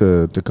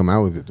to come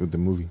out with it, with the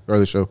movie or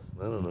the show.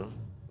 I don't know.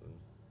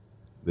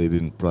 They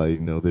didn't probably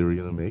know they were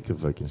gonna make a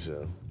fucking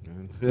show.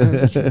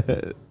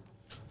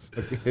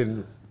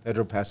 And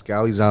Pedro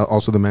Pascal, he's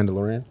also the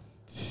Mandalorian.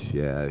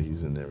 Yeah,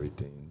 he's in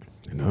everything.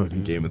 I know, In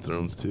dude. Game of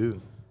Thrones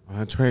too. Oh,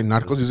 that's right.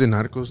 Narcos, he's in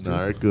Narcos too.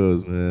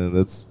 Narcos, man.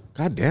 That's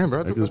God damn,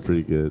 bro. That's a Narcos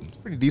pretty good.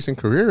 pretty decent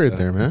career right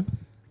there, man.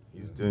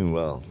 He's doing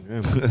well.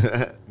 Yeah,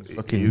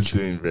 Fucking He's Ch-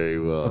 doing very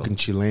well. Fucking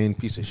Chilean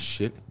piece of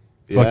shit.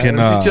 Yeah. Fucking,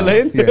 Is he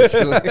Chilean? Yeah,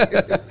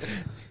 Chilean.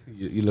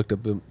 You looked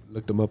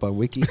him up on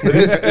Wiki.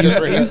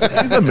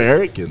 he's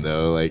American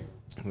though. Like,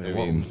 I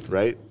well, mean,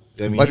 right?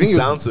 I mean, I think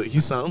he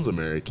sounds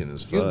American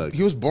as he, was, fuck.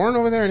 he was born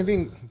over there, and I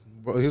think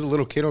well, he was a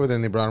little kid over there,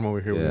 and they brought him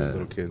over here when he was a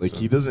little kid. Like so.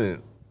 he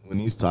doesn't when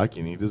he's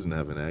talking, he doesn't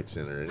have an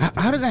accent or anything.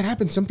 How does that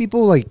happen? Some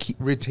people like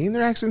retain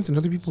their accents, and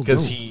other people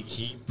Because don't.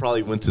 he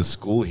probably went to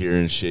school here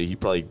and shit. He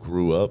probably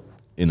grew up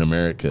in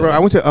America. Bro, I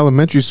went to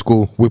elementary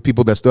school with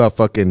people that still have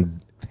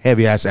fucking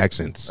heavy ass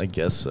accents. I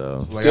guess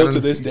so. Like, Still I to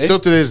don't- this day? Still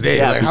to this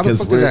day. Like, how the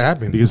fuck does that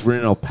happen? Because we're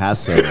in El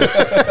Paso. He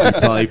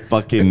probably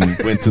fucking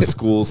went to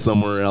school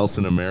somewhere else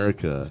in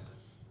America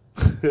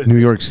New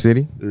York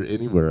City. or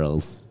anywhere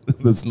else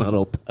that's not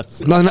El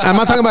Paso. No, I'm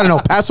not talking about an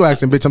El Paso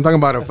accent, bitch. I'm talking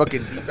about a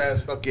fucking deep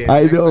ass fucking.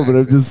 I know, accent. but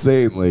I'm just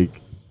saying,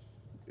 like,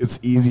 it's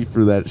easy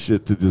for that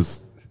shit to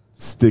just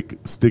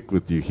stick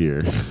with you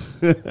here.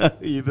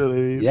 You know what I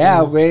mean?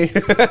 Yeah, way.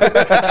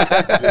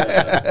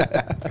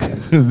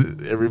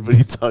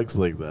 Everybody talks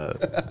like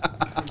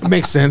that.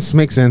 Makes sense.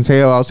 Makes sense.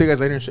 Hey, I'll see you guys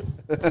later and shit.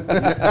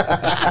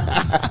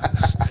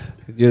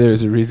 Yeah,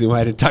 there's a reason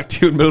why I didn't talk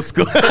to you in middle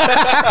school.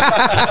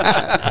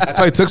 That's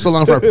why it took so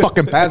long for our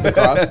fucking path to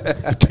cross.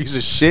 You piece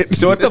of shit.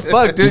 So what the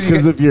fuck, dude?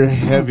 Because of your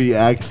heavy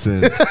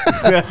accent.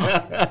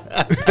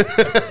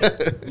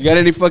 You got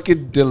any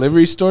fucking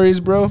delivery stories,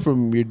 bro,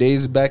 from your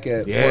days back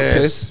at Fort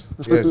Yes.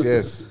 Piss?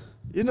 Yes.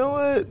 You know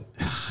what?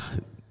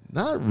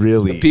 Not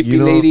really. Pee-pee You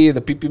know- lady, and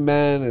the pee-pee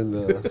man, and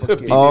the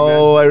fucking...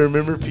 Oh, I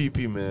remember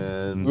Pee-Pee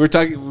Man. We were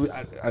talking.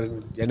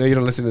 I know you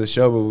don't listen to the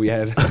show, but we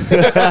had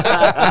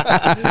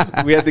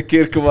we had the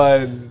kid come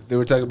on, and they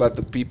were talking about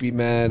the pee-pee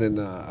man,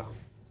 and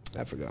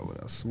I forgot what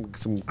else.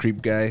 Some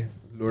creep guy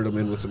lured him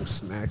in with some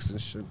snacks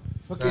and shit.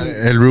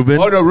 El Ruben.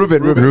 Oh no,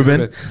 Ruben.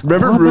 Ruben.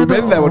 Remember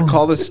Ruben that would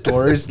call the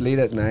stores late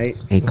at night?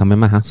 Hey, come in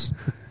my house.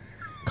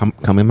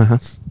 Come in my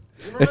house.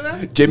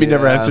 Jimmy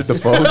never answered the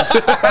phones.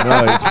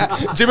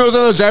 No, Jimmy was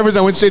one of those drivers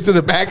that went straight to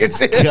the back and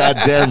shit.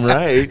 goddamn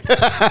right.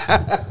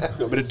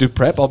 I'm gonna do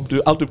prep. I'll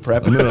do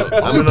prep. I'm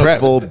gonna prep.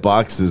 fold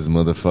boxes,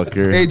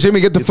 motherfucker. Hey, Jimmy,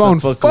 get the phone.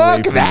 fuck Fuck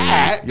away from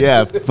that. me.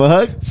 Yeah,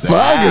 fuck.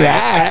 Fuck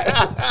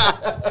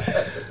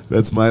that.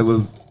 That's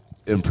Milo's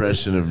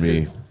impression of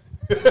me.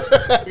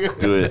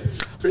 Do it.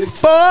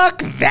 Fuck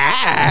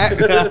that.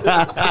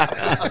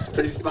 That's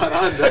pretty spot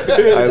on.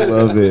 I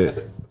love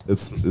it.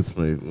 It's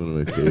one of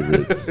my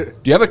favorites. Do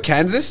you have a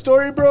Kansas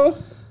story, bro?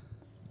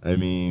 I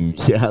mean,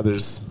 yeah,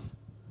 there's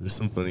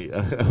some funny.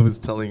 I was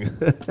telling,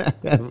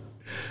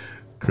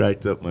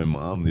 cracked up my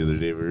mom the other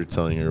day. We were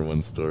telling her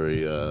one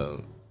story.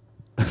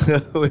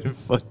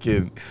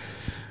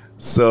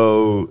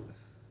 So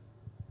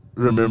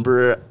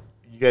remember,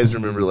 you guys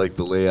remember like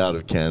the layout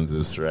of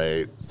Kansas,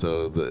 right?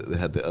 So they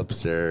had the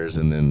upstairs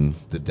and then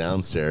the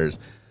downstairs.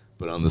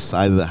 But on the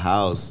side of the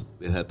house,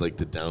 it had like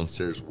the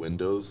downstairs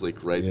windows,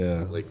 like right,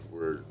 like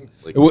where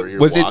you're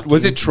walking.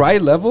 Was it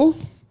tri-level?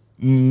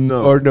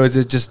 No, Or no, is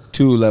it just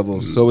 2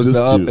 levels? So it was Just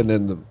the up 2. and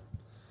then the... It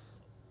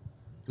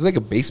was like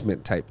a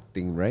basement type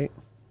thing, right?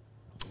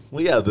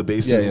 well, yeah, the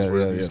basement Yeah, was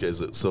where yeah, these yeah. guys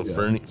lived. So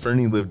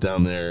Fernie lived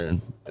down there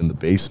in the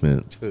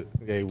basement, Yeah,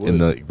 he in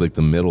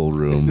the middle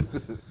room.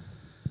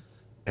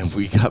 And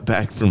we got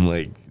back from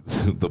like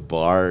the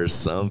bar or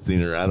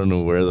something, or I don't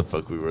know where the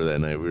fuck we were that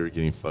night. We were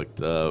getting fucked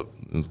up.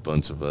 There was a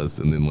bunch of us,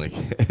 and then like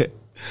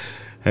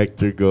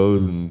Hector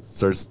goes and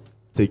starts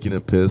taking a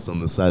piss on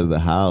the side of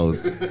the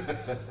house,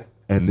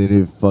 and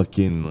then it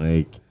fucking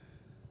like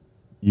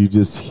you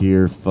just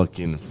hear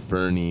fucking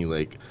Fernie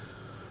like,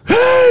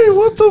 "Hey,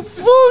 what the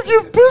fuck?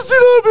 You're pissing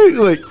on me!"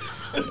 Like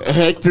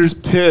Hector's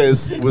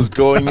piss was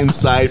going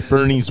inside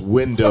Fernie's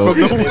window,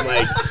 and then,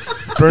 like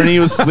Fernie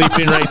was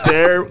sleeping right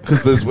there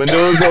because this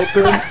window was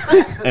open,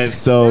 and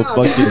so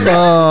fucking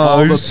all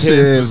the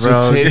piss was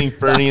just hitting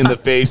Fernie in the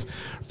face.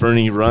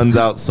 Fernie runs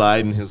outside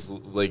in his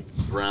like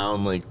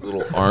brown, like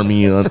little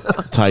army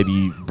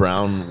tidy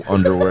brown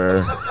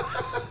underwear,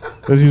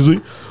 and he's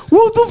like,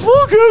 "What the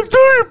fuck, Hector?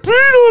 You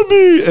peed on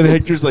me!" And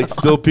Hector's like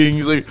still peeing.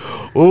 He's like,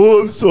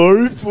 "Oh, I'm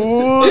sorry,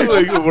 fool."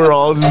 Like we're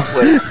all just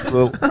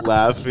like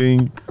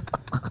laughing.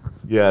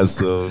 Yeah,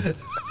 so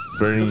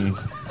Fernie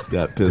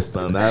got pissed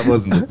on. That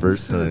wasn't the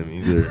first time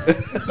either.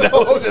 That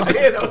wasn't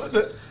it. That wasn't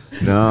the...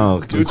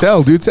 No, Do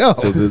tell.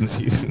 So then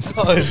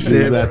Oh,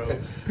 shit, bro.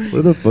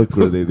 where the fuck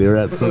were they? They were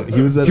at some.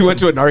 He was at. He went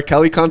to an R.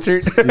 Kelly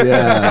concert?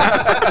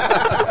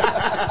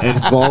 Yeah. And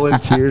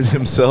volunteered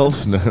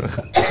himself.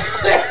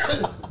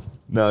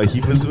 No,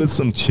 he was with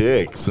some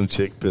chick. Some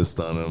chick pissed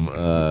on him.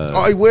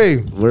 Oh,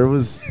 wait. Where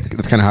was?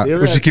 That's kind of hot. They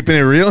were Was she at- keeping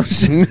it real?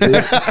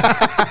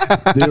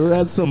 they were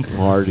at some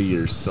party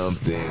or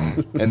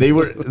something, and they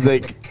were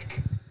like,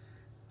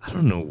 I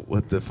don't know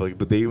what the fuck,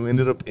 but they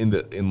ended up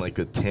in like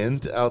a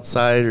tent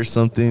outside or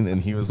something, and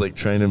he was like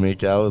trying to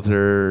make out with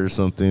her or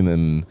something,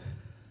 and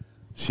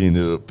she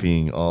ended up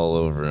peeing all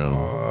over him.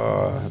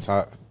 That's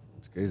hot.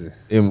 It's crazy.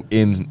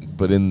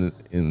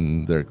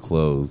 In their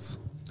clothes.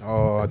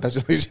 Oh, that's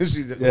he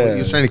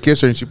was trying to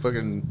kiss her and she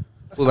fucking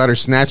pulled out her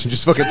snatch and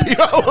just fucking peed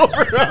all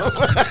over him.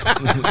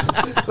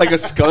 Like a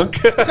skunk?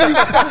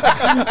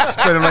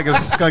 Spread him like a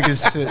skunk and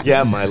shit.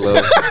 Yeah, Milo.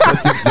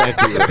 That's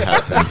exactly what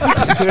happened.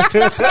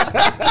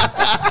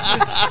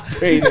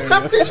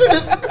 Picture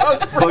this skunk,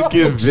 bro.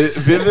 Fucking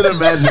vivid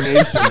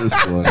imagination,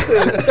 this one.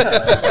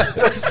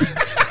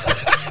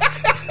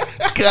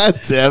 God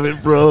damn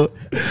it, bro.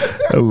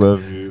 I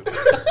love you.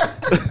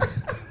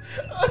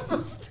 That's so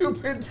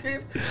stupid,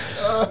 dude.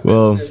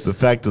 Well, the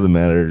fact of the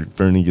matter,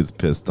 Fernie gets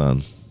pissed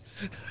on.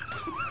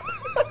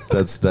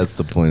 That's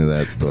the point of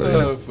that story.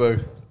 Oh, fuck.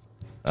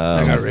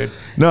 I got red.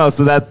 No,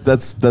 so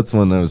that's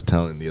one I was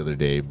telling the other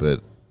day,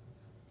 but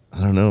I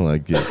don't know. I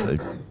get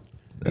like,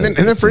 And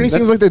then Fernie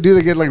seems like the dude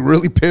that get like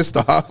really pissed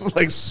off,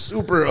 like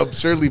super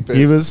absurdly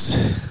pissed.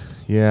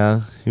 he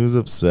was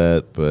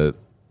upset, but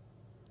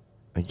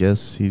I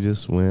guess he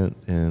just went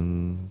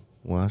and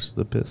washed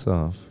the piss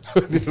off.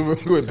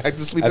 went back to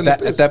sleep At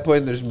that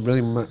point, there's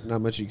really not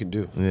much you can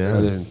do. Yeah.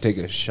 Other than take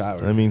a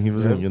shower. I mean, he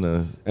wasn't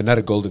gonna and not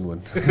a golden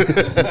one.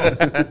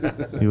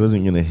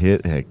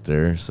 hit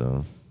Hector,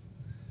 so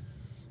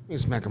You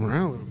smack him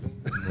around a little bit.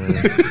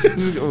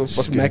 Just go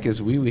Smack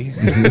his wee wee.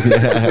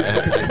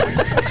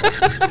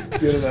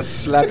 Give him a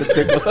slap and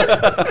tickle.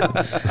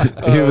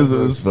 it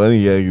was funny,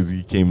 yeah, because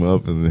he came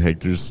up and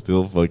Hector's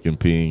still fucking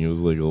peeing. It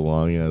was like a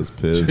long ass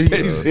piss. so.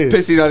 Jesus.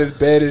 Pissing on his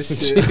bed and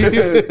shit. And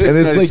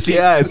it's like,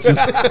 yeah,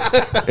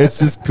 it's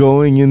just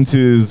going into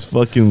his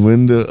fucking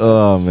window.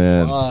 Oh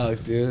man,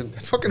 Fuck, dude.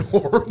 That's fucking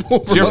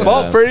horrible. It's your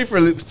fault, Freddie,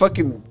 for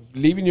fucking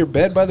leaving your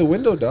bed by the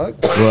window, dog.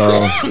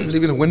 well,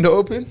 Leaving the window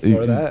open,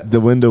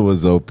 the window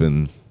was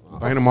open,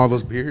 buying him all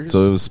those beers.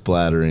 so it was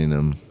splattering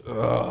him.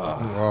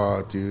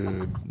 Oh,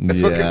 dude, that's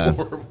Yeah.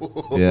 fucking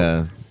horrible.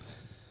 Yeah.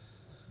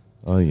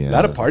 Oh yeah. A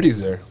lot of parties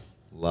there.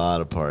 A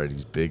lot of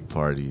parties, big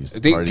parties.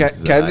 I think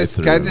parties that I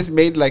threw. Kansas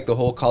made like the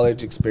whole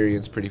college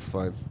experience pretty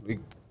fun.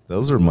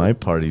 Those were my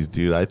parties,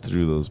 dude. I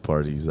threw those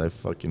parties. I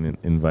fucking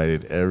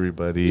invited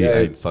everybody. Yeah,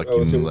 I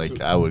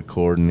fucking I would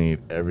coordinate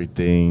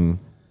everything.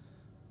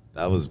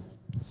 That was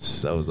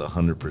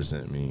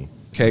 100% me.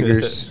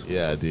 Keggers.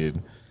 Yeah,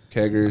 dude.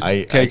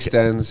 Keggers. Keg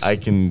stands. I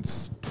can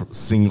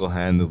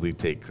single-handedly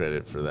take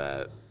credit for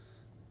that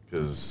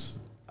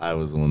because I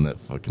was the one that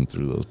fucking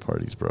threw those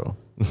parties, bro.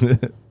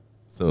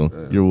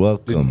 So you're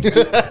welcome.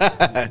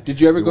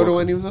 Did you ever go to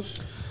any of those?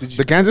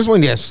 The Kansas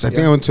one, yes. I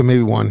think I went to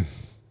maybe one.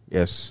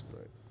 Yes.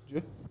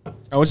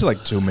 I went to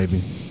like 2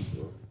 maybe.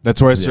 That's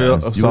where I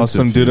saw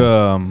some dude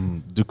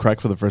do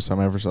crack for the first time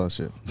I ever saw that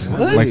shit.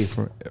 Really?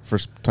 Like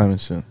first time and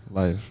shit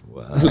live.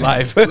 Wow.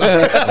 Live.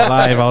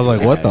 Live. I was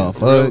like, what the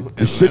fuck?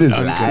 This shit is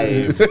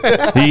live.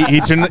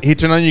 he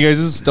turned on you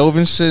guys' stove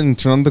and shit and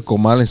turned on the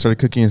comal and started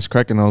cooking his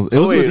crack and I was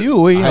with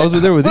you. Wait, I was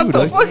there with you.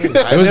 Dog. I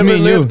It was never me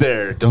and you. lived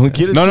there. Don't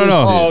get it. No.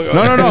 twisted.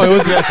 No. It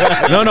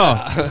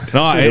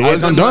was It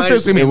wasn't don't nice.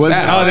 stress me. It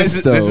wasn't No, No, nice,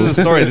 this is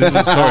a story.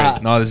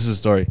 though. This is a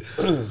story.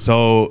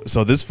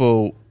 So this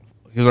fool,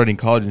 he was already in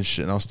college and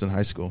shit, and I was still in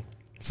high school.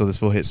 So this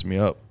fool hits me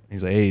up.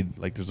 He's like, "Hey,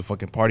 like, there's a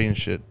fucking party and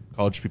shit.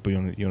 College people,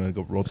 you wanna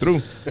go roll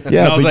through?"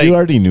 Yeah, and I was but like, you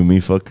already knew me,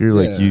 fucker.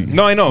 Like you.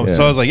 No, I know. Yeah.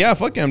 So I was like, "Yeah,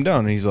 fuck yeah, I'm down."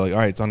 And he's like, "All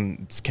right,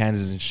 it's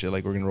Kansas and shit.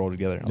 Like, we're gonna roll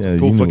together." I was Yeah, like,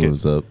 cool, you fuck knew it. what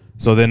was up.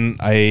 So then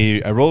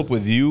I roll up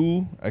with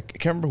you. I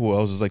can't remember who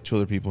else. It was like 2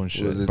 other people and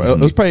shit. Was it But it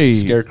was probably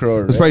Scarecrow,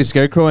 It was right? probably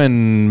Scarecrow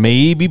and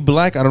maybe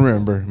Black. I don't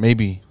remember.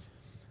 Maybe.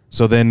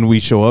 So then we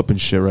show up and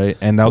shit, right?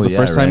 And that was the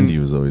first time. Randy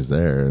was always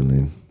there. I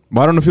mean,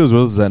 Well, I don't know if he was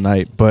with us that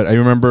night, but I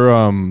remember.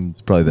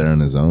 he's probably there on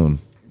his own.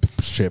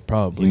 Shit,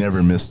 probably. He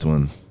never missed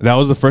one. That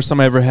was the first time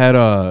I ever had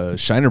a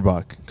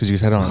Shinerbach because you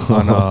had on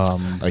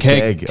A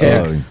keg. keg.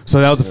 Kegs. Oh.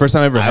 So that was the first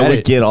time I ever had I would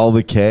it. get all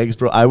the kegs,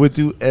 bro. I would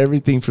do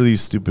everything for these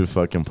stupid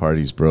fucking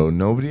parties, bro.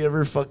 Nobody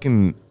ever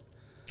fucking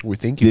We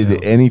think you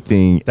did know.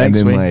 anything. Thanks,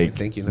 and then Wayne. like,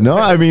 Thank you, no. no,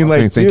 I mean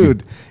like, Thank you.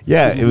 dude,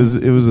 yeah, it was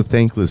a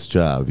thankless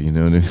job. You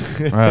know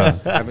what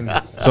I mean?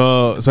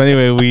 So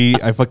anyway,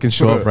 I fucking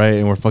show up, right,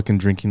 and we're fucking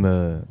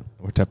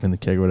we're tapping the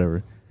keg or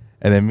whatever,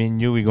 and then me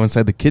and you, we go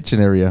inside the kitchen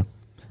area,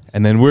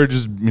 and then we're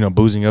just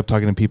boozing up,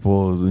 talking to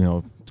people,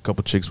 a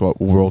couple chicks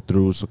roll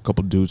through, so a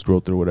couple dudes roll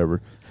through,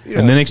 whatever,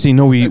 and the next thing you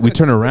know, we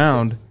turn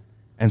around,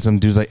 and some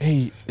dude's like,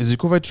 "Hey, is it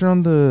cool if I turn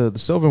on the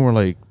stove?" And we're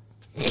like,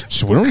 "We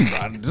don't.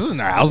 This isn't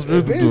our house.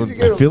 I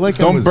feel like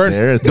I Don't was burn.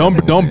 there at that Don't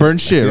moment. burn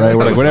shit, Yeah, right?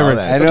 We're I like, saw whatever."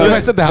 that. So I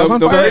set the house on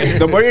fire.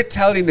 The more you're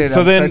telling it,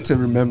 So I'm then- trying to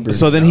remember.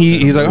 So then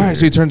he's like, all right.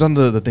 So he turns on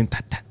the thing,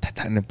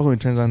 and then boom, he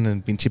turns on the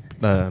pinche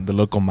the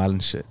local mal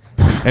and shit.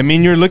 I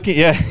mean, you're looking,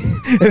 yeah.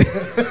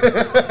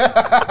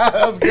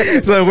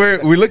 So we're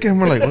looking at him,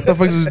 we're like, what the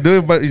fuck is he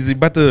doing? But is he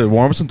about to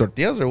warm up some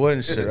tortillas or what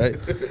and shit, right?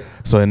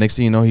 So the next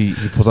thing you know, he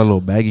pulls out a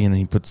little baggie and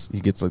he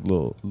gets like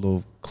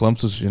little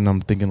clumps of shit, and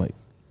I'm thinking like,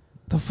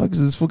 the fuck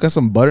is this fool got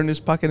some butter in his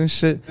pocket and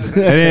shit? And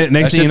then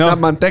next thing you know, not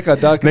manteca,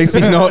 dog. next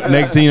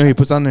thing you know, he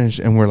puts on there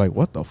and we're like,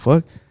 what the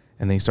fuck?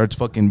 And then he starts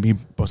he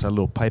busts out a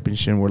little pipe and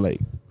shit, and we're like,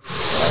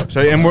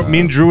 so, and me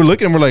and Drew were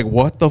looking, and we're like,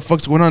 what the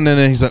fuck's going on? And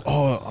then he's like,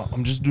 oh,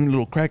 I'm just doing a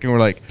little crack, and we're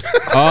like,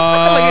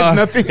 Like it's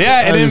nothing. yeah.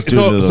 And I'm then just doing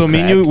a little so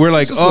me and you, crack. we're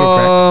like, It's just a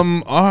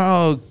little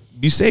oh,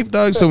 be safe,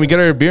 dog. So we get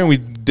our beer and we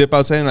dip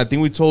outside, and I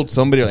think we told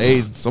somebody, like,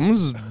 hey,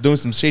 someone's doing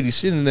some shady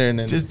shit in there, and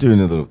then Just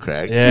doing a little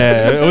crack.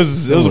 yeah, it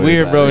was worry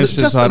weird, about bro. it. And It's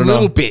shit, just so I a don't know.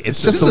 little bit.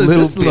 It's just a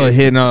little bit.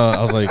 hit. And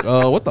I was like,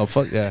 what the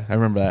fuck? Yeah, I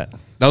remember that.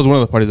 That was one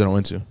of the parties that I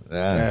went to.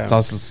 Yeah. Saw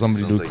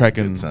somebody Sounds do like a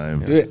cracking. good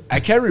time. Dude, I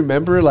can't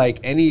remember like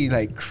any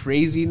like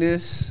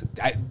craziness.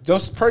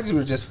 Those parties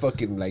were just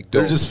fucking like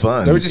They're just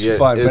fun. They were just Yeah,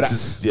 fun. it's But,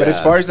 just- but as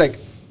yeah. far as like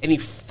any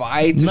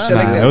fights and shit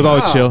like Nah, that, it was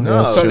always chill.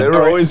 No, Yeah, they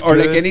were always or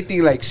like good.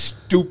 anything like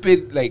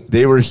stupid like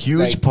They were huge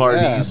Like,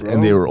 parties, yeah, bro.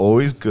 and they were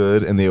always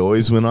good, and they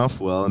always went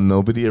off well, and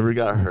nobody ever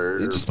got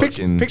hurt. or just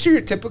fucking- picture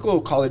your typical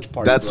college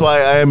party. That's bro. why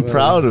I am Yeah.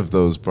 proud of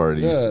those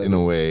parties Yeah. in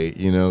a way,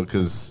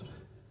 because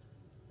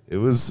it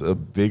was a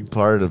big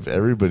part of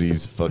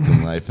everybody's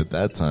fucking life at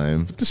that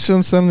time. The shit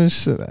I'm selling this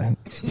shit. Nah,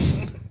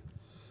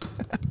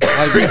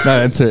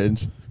 that's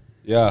it.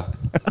 Yeah.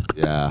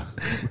 Yeah.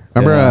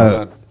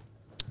 Remember,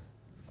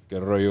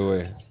 Get rollo,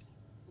 way.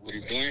 What are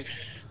you doing?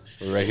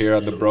 We're right here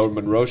on the Bro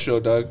Monroe Show,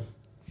 Doug.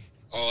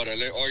 Oh,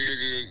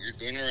 you're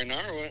doing it right now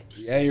or what?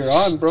 Yeah, you're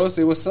on, bro.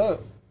 Say what's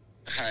up.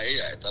 Ay,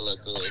 está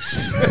loco, güey.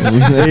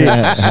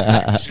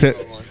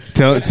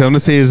 Tell him to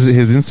say his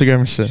Instagram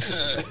and shit.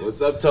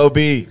 What's up,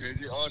 Toby?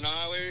 Oh, nah,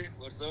 güey.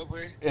 What's up,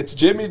 güey? It's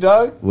Jimmy,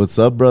 dog. What's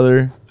up,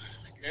 brother?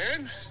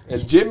 Good?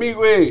 And Jimmy,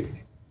 way.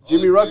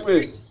 Jimmy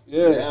Ruckman.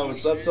 Yeah.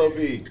 What's up,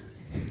 Toby?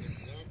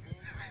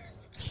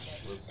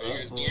 How you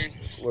guys doing?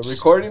 We're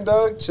recording,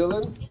 dog.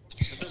 Chilling.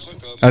 Shut the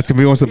fuck up. Ask him if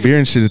he wants a beer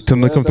and shit. Tell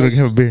him to come through and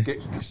have a beer.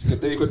 ¿Qué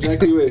te dijo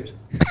Jackie, güey?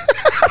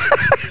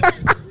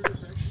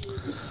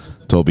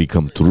 Toby,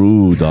 come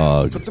through,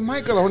 dog. put the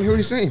mic on. I want to hear what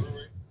he's saying.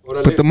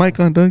 Put the mic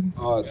on, Doug.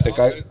 Te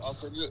cae. I'll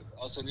send you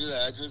the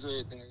address, güey.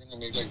 I think I'm gonna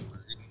make like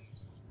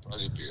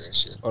probably beer and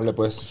shit. Órale,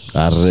 pues.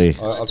 Arre.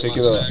 I'll take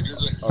you The the.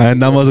 address, güey.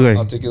 Andamos,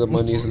 I'll güey. take you the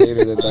monies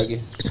later, then, doggy.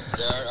 Yeah,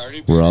 I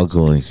already We're all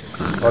going.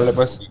 Órale,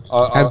 pues.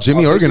 Have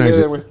Jimmy I'll text you organize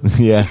later, it. güey.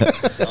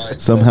 Yeah.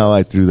 Somehow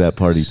I threw that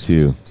party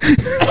too.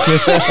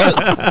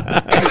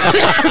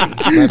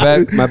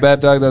 My bad,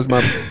 dog. That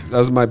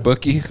was my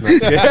bookie.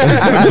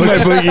 My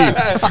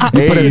boogie.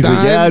 Hey, he's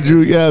like, yeah,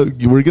 Drew, yeah,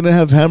 we're gonna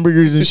have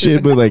hamburgers and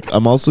shit, but like,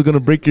 I'm also gonna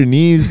break your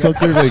knees,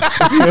 fucker. Like,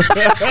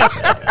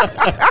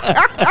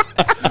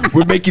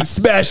 We're making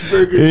smash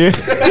burgers.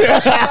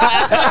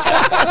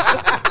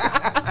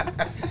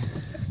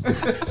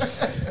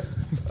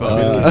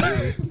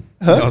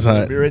 That was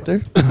hot. be right there.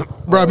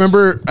 Bro,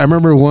 I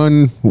remember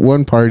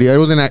one party. It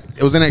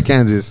was in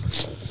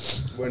Kansas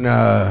when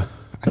I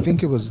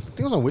think it was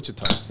on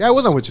Wichita. Yeah, it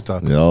was on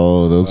Wichita.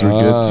 No, those were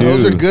good too.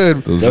 Those are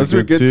good. Those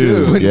were good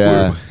too. When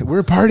Yeah.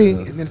 we're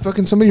partying, and then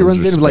fucking somebody Those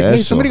runs are in and like, hey,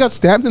 special. somebody got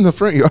stabbed in the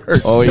front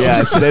yard. Oh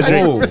yeah,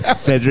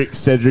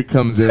 Cedric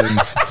comes in.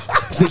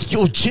 He's like,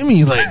 yo,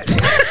 Jimmy, like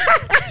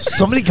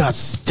somebody got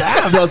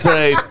stabbed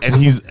outside,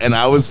 and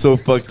I was so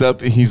fucked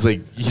up. And he's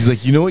like,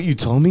 you know what you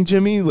told me,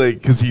 Jimmy? Like,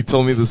 because he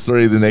told me the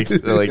story the next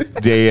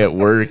day at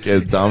work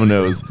at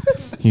Domino's.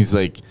 He's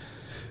like,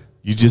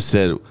 you just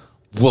said,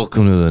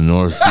 welcome to the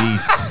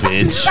Northeast,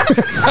 bitch.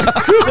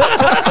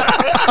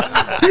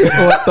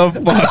 What the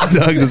fuck,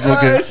 Doug? This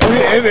fucking.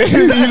 And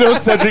then, you know,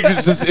 Cedric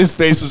is just, his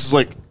face is just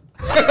like,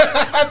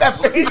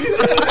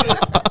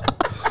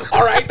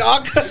 All right,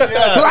 dog.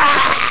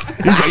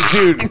 he's like,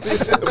 dude,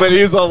 but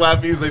he was all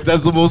laughing. He's like,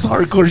 that's the most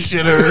hardcore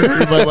shit I ever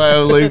heard in my life.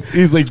 I was like,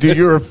 he's like, dude,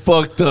 you're a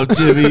fucked up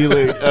Jimmy.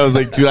 Like, I was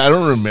like, dude, I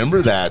don't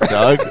remember that,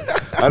 dog.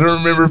 I don't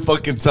remember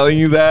fucking telling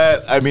you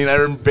that. I mean,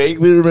 I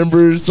vaguely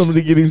remember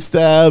somebody getting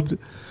stabbed.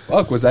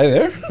 Fuck, was I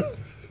there?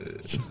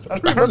 I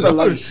remember a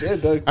lot of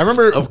shit, dog. I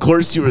remember. Of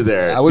course you were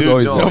there. I was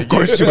always there. Of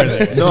course you were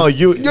there. No,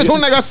 You're the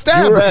one that got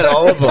stabbed. You were at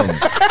all of them.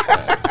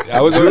 I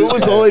was Drew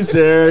was always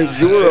there.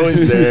 You were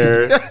always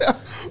there.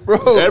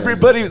 Bro.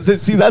 Everybody,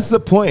 see, that's the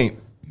point.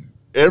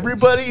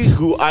 Everybody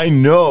who I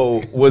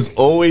know was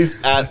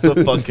always at the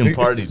fucking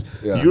parties.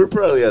 Yeah. You were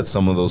probably at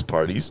some of those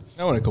parties.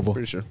 I want a couple.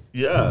 pretty sure.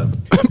 Yeah.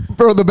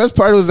 Bro, the best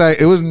part was that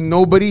it was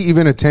nobody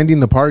even attending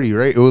the party,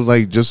 right? It was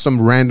like just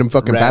some random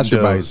fucking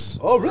passerbys.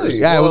 Oh, really?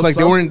 Yeah, it was Well,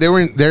 like they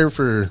weren't there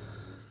for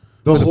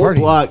The the whole party.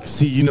 block,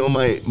 see, you know,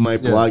 my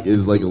block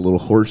is like a little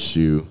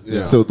horseshoe.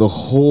 Yeah. So the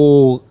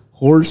whole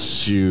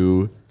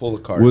horseshoe Full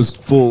of cars. was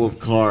full of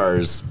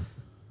cars.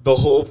 The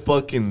whole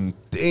fucking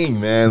thing,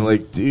 man.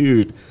 Like,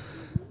 dude,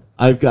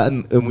 we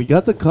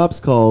got the cops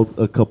called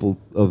a couple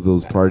of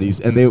those parties,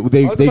 and they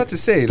was about to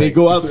say, they like,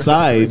 go I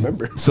outside.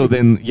 remember. So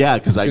then, yeah,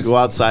 because I go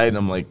outside and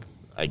I'm like,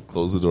 I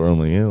close the door. I'm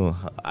like,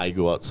 I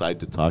go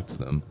outside to talk to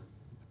them.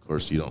 Of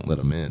course, you don't let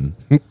them in.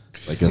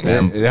 Like a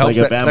It helps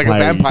like a that- like a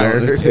vampire.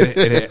 You don't-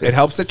 it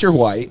helps that you're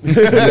white.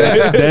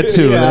 That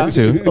too. Yeah. That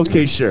too.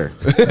 Okay, sure.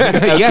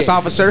 Yes,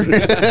 officer.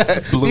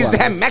 These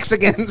damn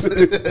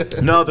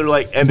Mexicans. No, they're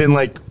like, and then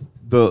like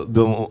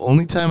the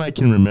only time I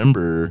can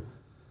remember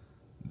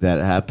that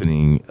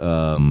happening,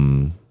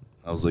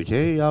 I was like,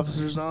 hey,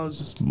 officers, no, it's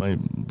just my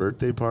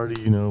birthday party,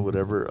 you know,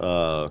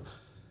 whatever.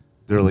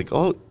 They're like,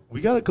 oh,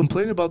 we got a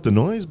complaint about the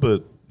noise,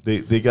 but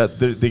they got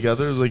their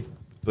like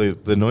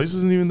the noise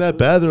isn't even that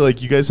bad. They're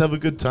like, you guys have a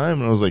good time,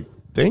 and I was like,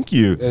 thank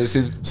you.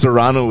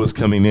 Serrano was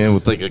coming in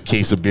with like a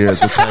case of beer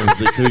at the time.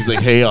 He's like,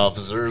 hey,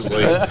 officers,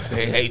 like,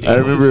 hey, dude. I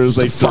remember it was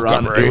like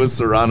Serrano. It was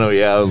Serrano.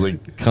 Yeah, I was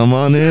like, come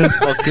on in,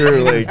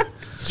 fucker, like.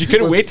 You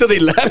couldn't wait till they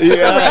left.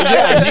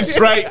 Yeah, he's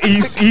right.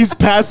 He's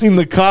passing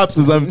the cops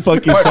as I'm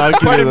fucking talking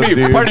to them,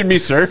 dude. Pardon me,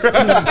 sir.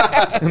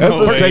 That's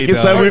the second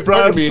time we brought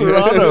up Pardon me.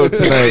 Serrano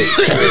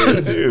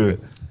tonight, too.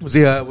 Was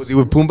he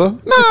with Pumbaa?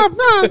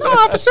 No,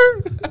 officer.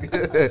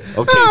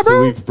 Okay,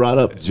 so we've brought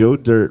up Joe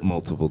Dirt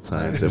multiple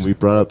times, and we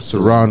brought up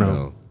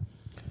Serrano.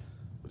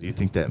 What do you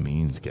think that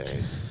means,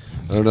 guys?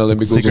 I don't know. Let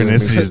me go.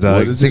 Synchronicities, dog.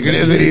 What does it mean?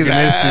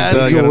 Synchronicities,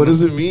 dog. Yo, what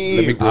does it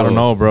mean? I don't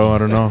know, bro. I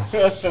don't know.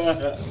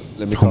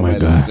 Let me call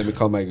Let me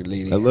call my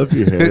lady. I love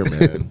your hair,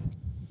 man.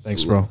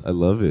 Thanks, bro. I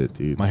love it,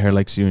 dude. My hair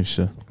likes you and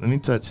shit. Let me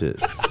touch it.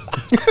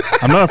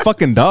 I'm not a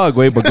fucking dog,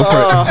 wait, but go for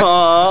it.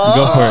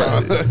 Go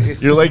for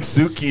it. You're like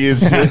Suki and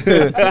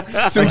shit.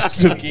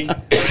 Suki.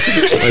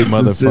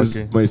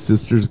 Motherfucker. My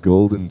sister's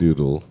golden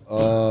doodle.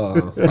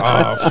 Oh,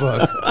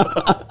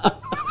 fuck.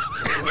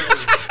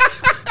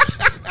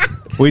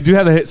 We do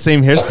have the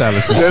same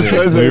hairstylist and That's shit.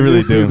 what We I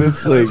really do, do. too.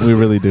 That's like- We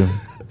really do.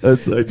 I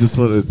just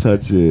want to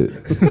touch it.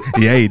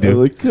 Yeah, you I'm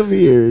do. like, come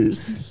here.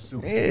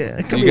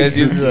 Do you guys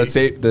use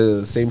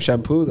the same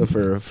shampoo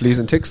for fleas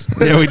and ticks?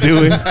 Yeah, we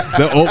do.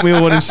 The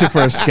oatmeal one and shit for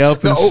our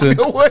scalp and shit.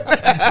 Oh, what?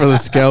 For the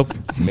scalp.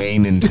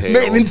 Mane and tail.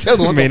 Mane and tail,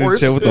 the one with Made the it horse.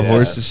 tail with the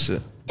horse and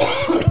shit.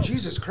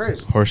 Jesus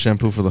Christ. Horse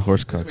shampoo for the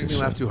horse cock. Made and me shit.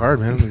 laugh too hard,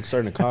 man. I'm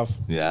starting to cough.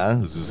 Yeah,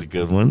 this is a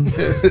good one.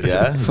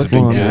 Yeah, this is Fuck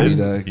on, good.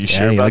 man. You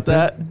sure you about like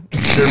that?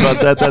 You sure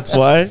about that? That's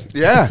why.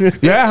 Yeah,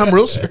 I'm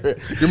real sure. You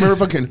remember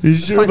fucking? You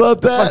sure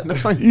about that?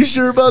 That's fine. You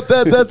sure about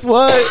that? That's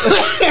why.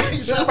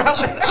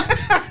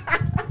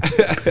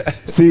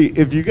 See,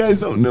 if you guys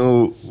don't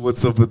know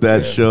what's up with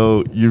that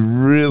show, you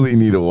really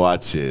need to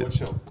watch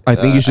it. I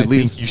think you should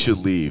leave. I think you should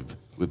leave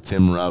with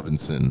Tim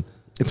Robinson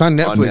It's on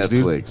Netflix, on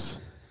dude. Netflix.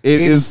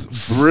 It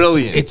is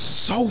brilliant. It's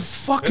so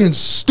fucking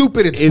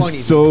stupid. It's It's funny.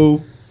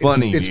 so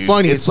funny. It's dude.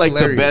 funny. It's like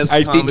hilarious. the best.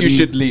 I think you comedy-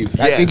 should leave.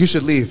 I think you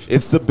should leave.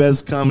 It's the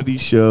best comedy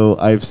show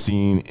I've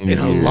seen in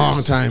a years.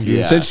 long time, dude.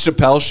 Yeah. Since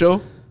Chappelle's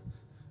show.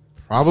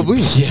 Probably.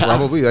 Yeah.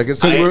 Probably. Like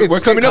it's,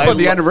 We're coming up on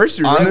the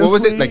anniversary, right? What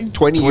was it, honestly, like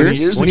 20 20 years?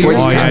 years 20 ago.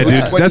 years Oh ago. yeah,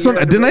 dude. 20 That's what.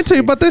 year Didn't I tell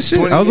you about that shit?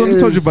 20 I was the one who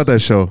told you years. about that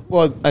show.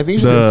 Well, I think you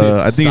should.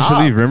 I think you should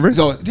leave. Remember?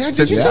 So, Did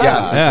since, you yeah, tell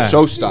us? since Yeah. the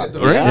show stopped.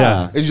 Right?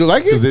 Yeah. Did you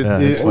like it? It, Yeah,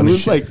 it it's funny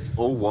was shit. like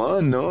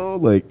 01, no?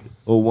 Like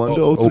 01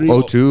 to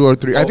 03. 02 or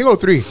 3. I think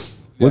 03.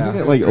 Wasn't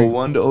it like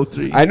 01 to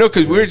 03? I know,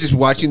 because we were just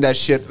watching that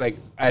shit like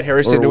at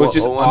Harrison. Or It was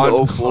just 01 to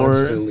on 04.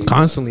 constantly.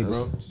 Constantly,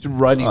 bro. Just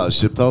running.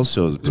 Chappelle's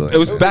show is brilliant. It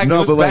was back- No, it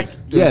was but back- like,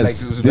 it was yes,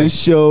 like- it was this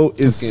like show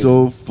is fucking-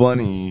 so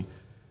funny.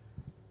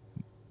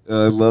 I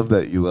love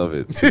that you love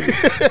it. Too.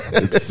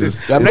 It's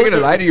just. I'm not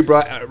gonna lie to you,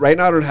 bro. Right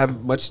now, I don't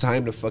have much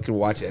time to fucking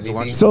watch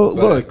anything. So,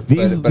 but- look,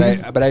 these- but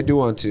these- I do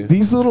want to.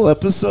 These little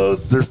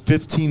episodes, they're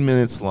 15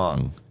 minutes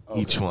long,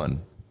 each one.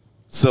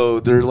 So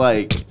they're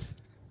like,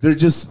 they're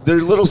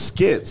little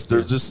skits.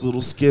 They're just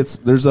little skits.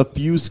 There's a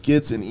few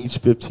skits in each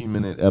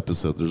 15-minute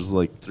episode. There's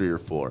like 3 or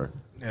 4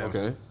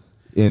 Okay.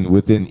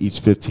 within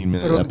each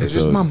 15-minute Pero episode. it's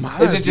just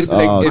mamadas. Is it just dude.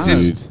 like? Oh, Is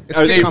this? dude. It's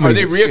Are skit they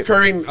comedy. It's skit.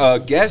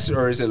 reoccurring guests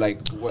or is it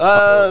like?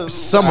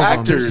 Some of them.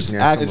 actors?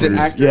 Yeah, actors. Is it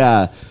actors?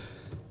 Yeah.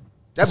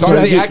 That's So Are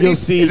all. they you'll acting?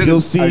 see- Is it-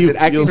 you'll see- Is it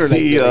acting you'll or like?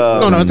 see,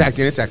 No, it's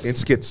acting. It's acting.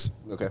 It's skits.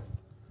 Okay.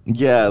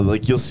 Yeah,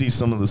 like you'll see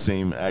some of the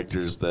same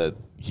actors that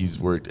he's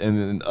worked, and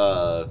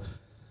then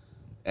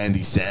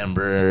Andy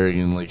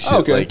Samberg and like shit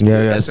Okay. like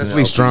Yeah, yeah. SNL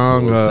Cecily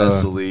Strong, people, uh,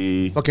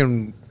 Cecily.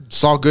 Fucking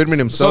Saul Goodman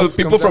So himself.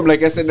 people comes from out. like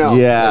SNL.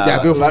 Yeah. Yeah,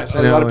 people a from lot, a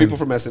SNL lot of people and-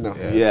 from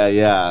SNL.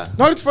 Yeah.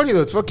 No, it's funny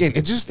though. It's fucking.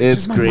 It's just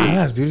It's great.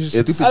 mamadas, dude. It's just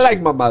It's- stupid. I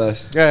like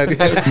mamadas. Yeah, dude.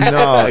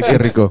 No, Qué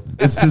rico.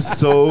 it's just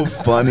so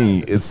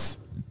funny.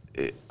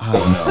 I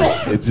don't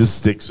know. It just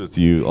sticks with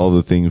you. All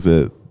the things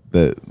that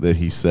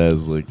he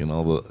says, like, and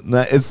all the.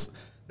 No, it's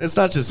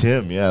not just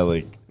him. Yeah,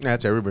 like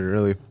That's everybody,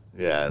 really.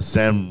 yeah,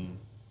 Sam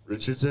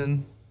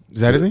Richardson. Is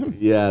that his name?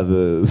 Yeah,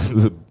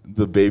 the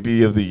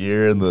baby of the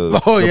year and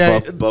the Oh, the yeah.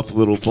 buff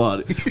little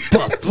body,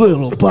 buff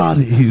little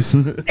bodies.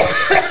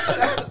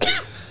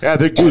 Yeah,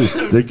 they're goose.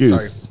 They're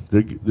goose.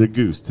 They're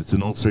goosed. It's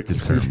an old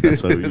circus term.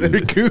 That's why we use They're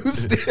it.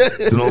 goosed.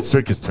 It's an old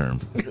circus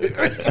term.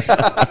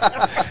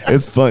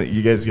 It's funny.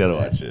 You guys got to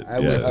watch it. I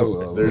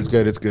will. It's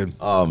good. It's good.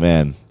 Oh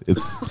man,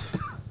 it's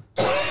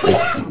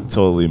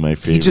totally my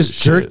favorite. He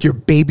just jerked shit. your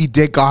baby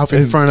dick off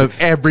in front of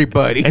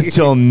everybody.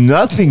 until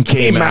nothing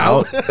came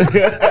out.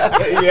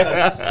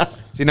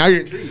 See, now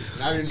you're intrigued.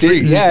 Now you're See,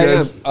 intrigued. yeah,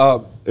 Yes.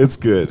 It's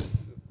good.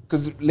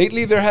 Because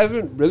lately there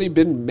haven't really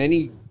been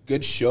many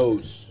good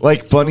shows.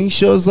 Like funny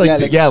shows, like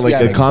like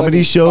a comedy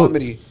funny show.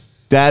 comedy.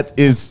 That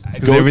is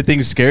Because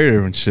everything's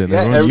scarier and shit. Yeah,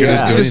 Everyone's every- scared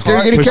yeah. to do It's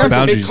scared to anything. get Push the canceled.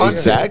 boundaries. Content.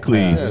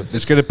 exactly. They're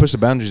scared to push the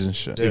boundaries and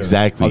shit.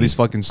 Exactly. All these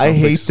fucking I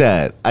hate topics.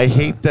 that. I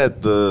hate that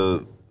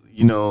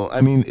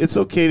I mean, it's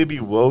okay to be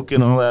woke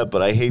and all that,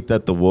 but I hate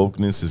that the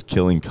wokeness is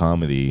killing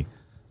comedy.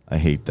 I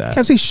hate that.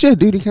 Can't say shit,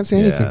 dude. You can't say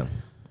anything. Yeah,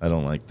 I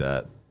don't like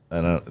that.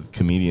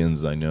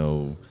 Comedians I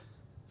know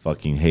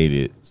fucking hate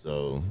it.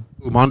 So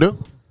Mondo?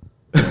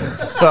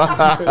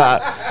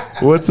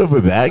 what's up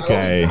with that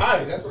guy?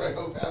 That's what I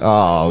hope.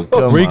 Oh,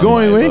 come Where you on,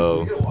 going, Wade?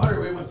 Milo. Water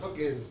away my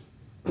fucking.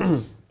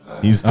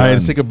 He's All done. right,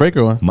 let's take a break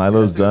or what?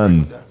 Milo's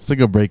done. Let's take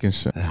a break and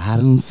shit. I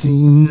don't see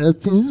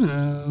nothing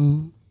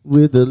wrong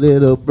with a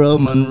little bro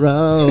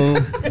Monroe.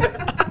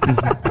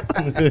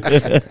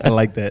 I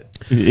like that.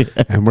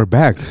 And we're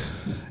back.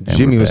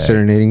 Jimmy we're was back.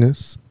 serenading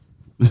us.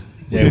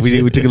 Yeah,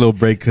 we took a little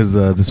break because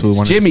this was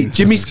one.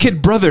 Jimmy's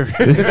kid brother.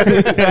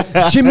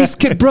 Jimmy's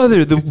kid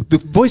brother, the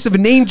voice of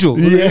an angel.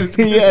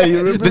 Yeah, you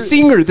remember?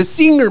 The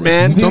singer,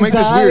 man. Don't make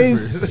this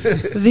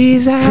weird.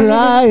 These eyes.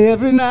 Cry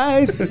every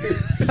night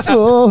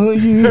for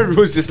you.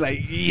 Everyone's just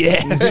like,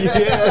 yeah.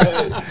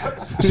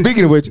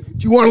 Speaking of which, do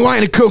you want a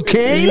line of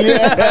cocaine?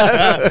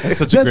 It's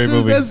such a great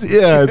movie.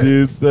 Yeah,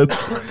 dude.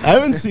 I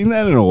haven't seen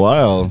that in a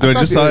while. Dude, I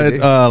just saw it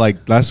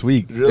like last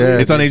week. Really? Yeah,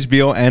 It's on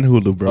HBO and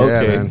Hulu, bro. Yeah,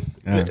 Okay. man.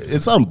 Yeah.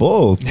 It's on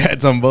both. Yeah,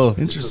 it's on both.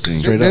 Interesting.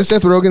 Straight Didn't up.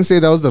 Seth Rogen say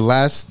that was the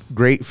last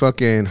great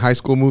fucking high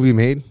school movie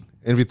made?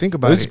 And if you think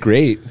about That's it,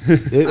 great.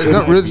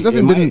 there's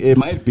nothing been- it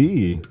might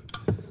be.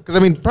 because I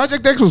mean,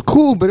 Project X was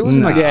cool, but it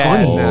wasn't like Yeah,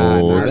 funny.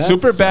 nah. that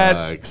Super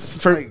bad sucks.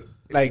 for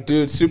like,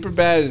 dude. Super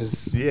bad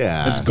is.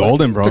 Yeah. It's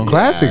golden, bro. It's a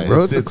classic,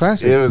 bro. It's a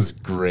classic. It was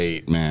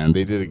great, man.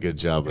 They did a good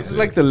job with This it. is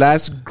like the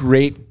last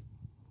great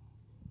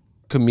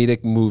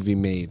comedic movie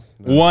made.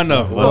 One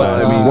of the Well,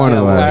 last. I mean, One of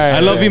the yeah,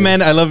 last. I Love You,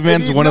 Man. I Love You,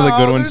 Man's one of the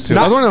good ones too.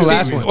 That was one of the See,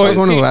 last ones. oh, That was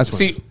one of the see- last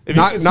see, ones. If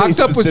you could say Knocked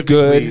Up was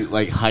specifically, good.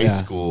 like high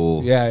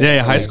school.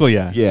 Yeah, high school,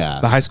 yeah. Yeah.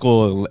 The high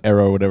school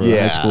era or whatever.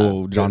 Yeah. High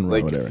school genre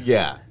Like, or whatever.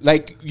 Yeah.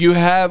 Like you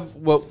have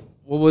what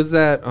was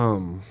that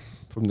from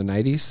the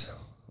 90s?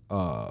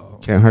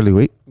 Can't hardly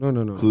wait. No.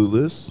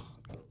 Clueless.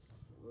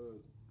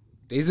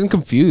 Dazed and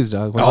Confused,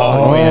 dog. Dazed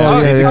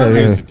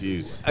and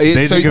Confused.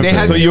 Dazed and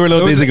Confused. So you were a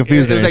little Dazed and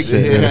Confused there.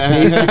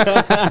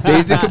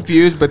 Dazed and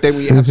Confused, but then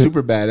we have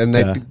Superbad, and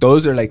I think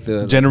those are like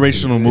the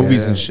generational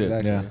movies and shit.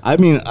 exactly. Yeah. I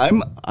mean,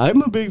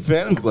 I'm a big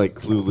fan of like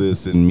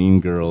Clueless and Mean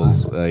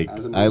Girls. Like,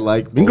 I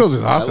like Mean Girls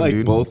is awesome, I like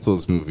dude. both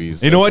those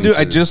movies. You know what, dude? I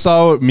think just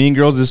saw Mean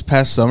Girls this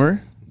past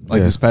summer,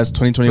 like this past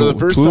 2022 For the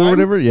first or time?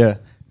 whatever. Yeah,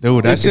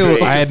 dude, that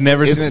shit. I had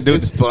never seen it, dude.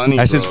 It's funny.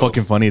 That's just bro.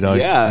 fucking funny, dog.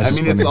 Yeah, That's I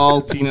just mean, it's funny.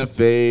 all Tina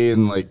Fey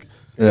and like.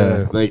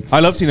 Like I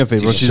love Tina Fey,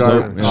 bro. She's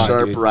sharp, dope. Yeah.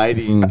 sharp dude.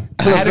 writing.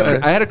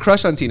 I had a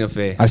crush on Tina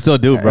Fey. I still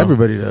do, bro.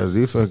 Everybody does.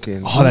 You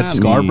fucking. Oh, that Not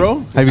Scar, me.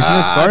 bro. Have you seen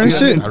the Scar and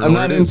shit? I'm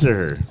not into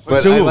her,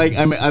 but Too.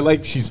 I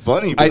like she's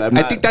funny. But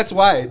I think that's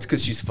why. It's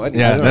because she's funny.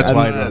 Yeah, that's I'm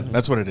why. not- Bro.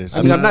 That's what it is.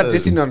 I mean, I'm not not-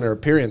 dissing on her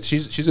appearance.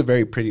 She's a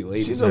very pretty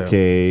lady. she's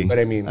okay. But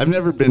I mean- I've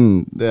never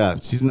been. Yeah,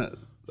 she's not.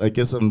 I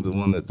guess I'm the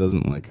one that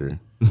doesn't like her.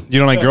 You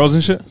don't like girls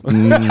and shit?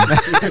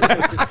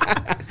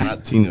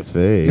 Not Tina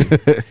Fey.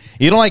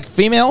 You don't like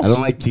females? I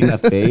don't like Tina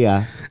Fey.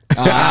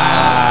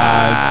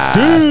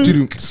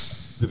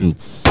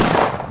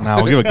 Nah,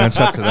 we'll give a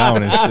gunshot to that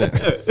one and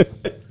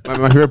shit.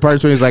 My favorite part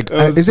is when he's like,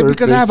 was is it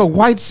because I perfect. have a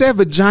white set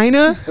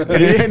vagina?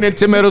 And then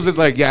Tim Meadows is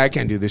like, yeah, I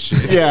can't do this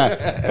shit.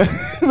 Yeah,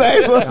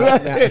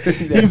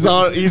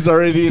 he's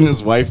already in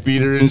his wife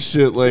beater and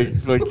shit. Like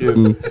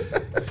fucking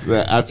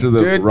after the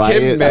Dude, riot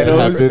Tim that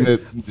Meadows. happened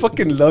at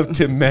Fucking love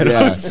Tim Yeah.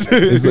 Meadows.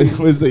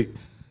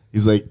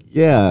 He's like,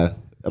 yeah,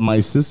 my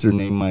sister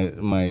named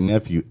my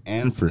nephew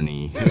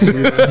Anthony.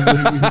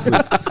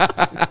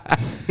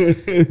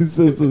 He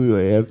says something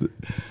like, I have to,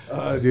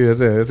 Dude,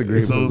 that's a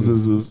great it's almost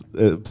movie. as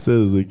upset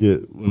as I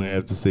get when I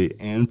have to say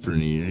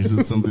Anthony. Or he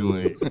says something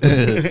like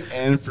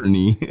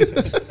Anthony.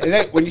 And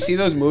like, when you see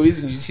those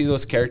movies and you see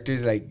those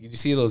characters, like you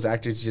see those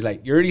actors, you're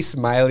already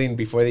smiling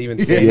before they even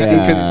say Yeah.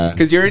 anything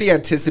because you're already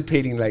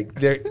anticipating like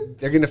they're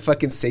gonna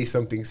fucking say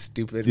something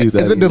stupid. Dude,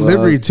 It's I a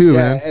delivery love too, Yeah,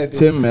 man. and-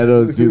 Tim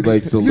Meadows, dude,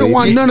 like the You don't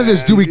want none of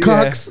this, Dewey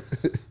Cox.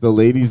 The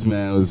ladies'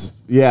 man was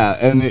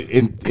and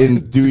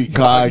in Dewey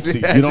Cox,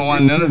 you don't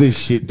want none of this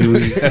shit, Dewey.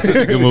 That's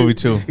such a good movie,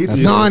 too. It's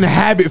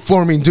non-habit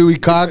forming, Dewey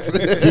Cox.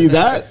 See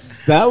that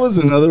was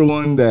another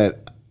one that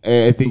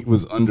I think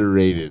was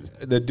underrated.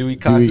 the Dewey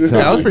Cox. Dewey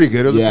Cox. that was pretty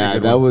good. It was a yeah, pretty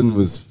good that one. one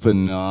was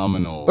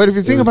phenomenal. But if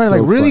you think was about it, like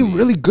so really, funny.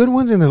 really good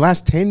ones in the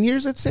last 10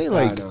 years, I'd say,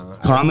 like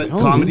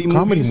comedy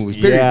movies,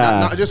 period. Yeah,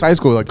 Not just high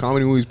school, like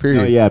comedy movies, period.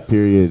 no, yeah,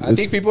 period. I think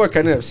It's- people are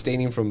kind of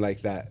abstaining from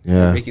like that.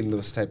 Yeah. Making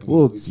those type of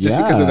Well, movies just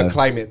because of yeah. the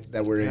climate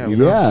that we're in. Yeah, you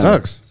know? It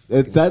sucks.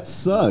 That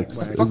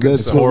sucks. Fucking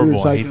That's sucks. what we were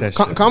Horrible. I hate talking- that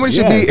shit. Comedy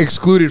should Yes. be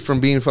excluded from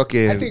being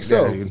fucking. I think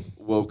so. Yeah, dude.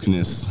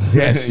 Wokeness.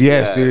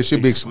 Yes, dude, it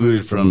should be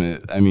excluded from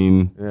it. I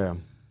mean, Yeah.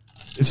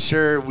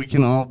 sure, we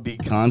can all be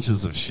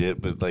conscious of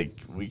shit, but like,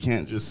 we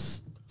can't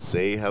just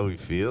say how we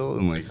feel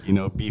and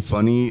like, be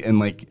funny and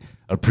like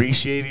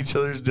appreciate each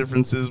other's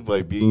differences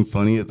by being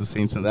funny at the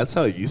same time. That's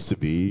how it used to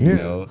be. You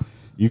know,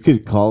 you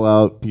could call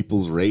out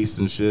people's race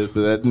and shit,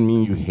 but that didn't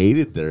mean you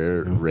hated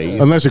their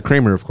race. Unless you're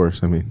Kramer, of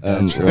course. I mean,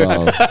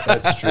 Well,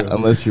 That's true.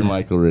 unless you're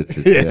Michael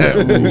Richards. yeah,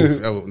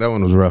 ooh, that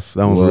one was rough.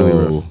 That one was really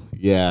rough.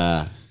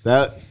 Yeah.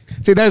 That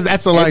See,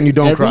 that's the line you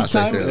don't every cross.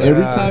 time, right there.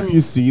 every time you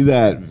see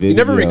that video, He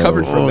never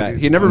recovered from that.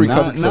 He never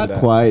recovered from not that.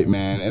 quite,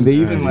 man. And they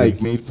even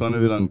like made fun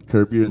of it on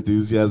Curb Your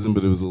Enthusiasm,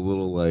 but it was a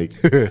little like,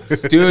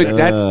 Dude,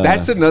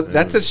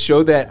 that's a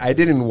show that I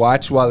didn't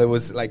watch while it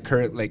was like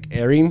current like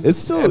airing. It's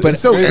still- but it's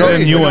still no,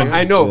 airing. New one.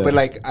 I know, Yeah. but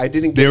like I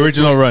didn't The get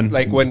original into it, run.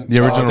 like when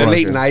The original the run.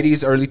 late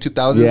 '90s, early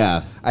 2000s.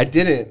 Yeah. I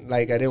didn't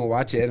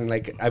watch it, and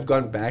like I've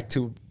gone back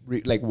to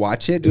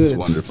watch it. Dude, It's it's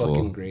wonderful.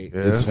 fucking great.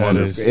 it's Yeah,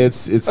 wonderful. great.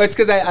 It's Oh, it's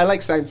because I like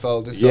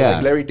Seinfeld. So Yeah.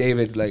 like Larry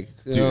David, like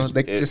you know, Dude,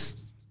 like it- just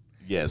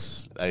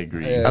yes, I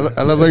agree. Yeah.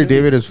 I love Larry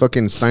David as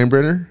fucking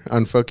Steinbrenner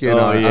on fucking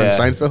on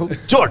Seinfeld.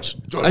 George,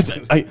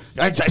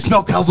 I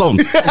smell calzone.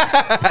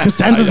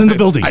 Costanza's in the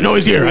building. I know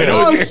he's here.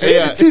 oh shit,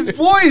 it's his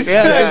voice.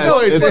 Yeah, I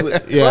know,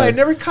 it's- yeah. Well, I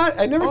never caught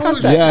that.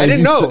 Yeah, I didn't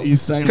he's- know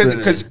he's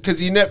Steinbrenner.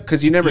 because you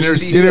never never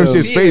see You never see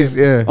his him. face.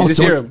 Yeah. You just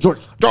hear him. George.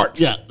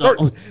 Yeah.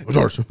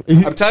 George.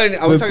 I'm telling you,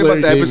 I was That's talking about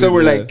the Larry episode David,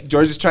 where yeah. like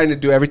George is trying to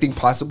do everything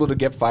possible to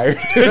get fired.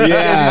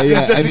 Yeah, He yeah.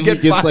 just doesn't And then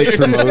he gets, like,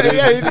 promoted.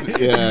 yeah,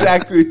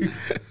 exactly.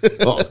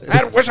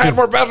 I wish I had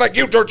more bad like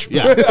you, George.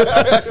 Yeah.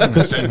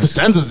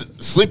 Costanza's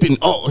sleeping.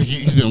 Oh,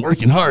 he's been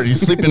working hard.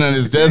 He's sleeping on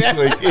his desk.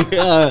 Like,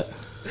 yeah.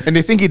 And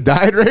they think he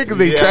died, right? Because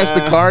they Yeah. crashed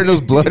the car and there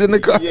was blood in the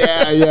car.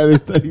 Yeah, they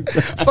thought he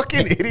died.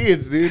 Fucking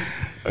idiots, dude.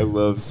 I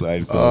love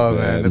Seinfeld. Oh,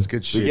 man, that's good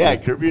But shit, yeah,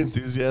 dude. Curb Your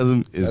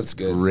Enthusiasm is That's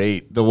good.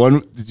 great. The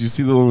one, did you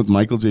see the one with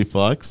Michael J.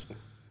 Fox?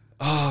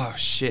 Oh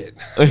shit.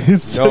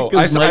 It's No,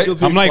 'cause Michael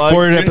J. I'm like Fox-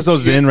 4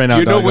 episodes in right now,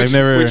 You know dog. which I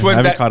one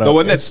haven't that caught the up.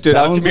 one that stood That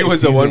out to one's me like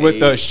was the one season with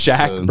the 8,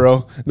 Shaq, so-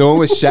 bro. The one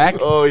with Shaq.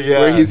 Oh, yeah.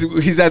 where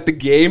he's at the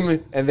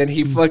game and then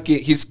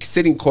he's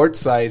sitting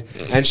courtside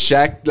and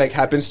Shaq like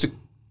happens to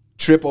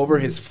trip over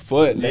his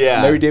foot, like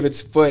Yeah. Larry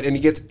David's foot, and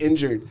he gets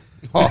injured.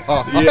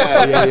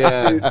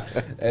 Yeah.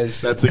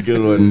 As- That's a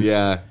good one.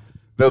 Yeah.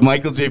 The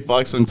Michael J.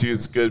 Fox one too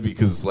is good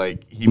because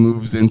like he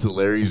moves into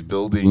Larry's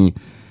building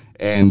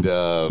and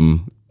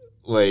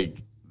like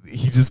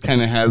he just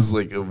kind of has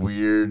like a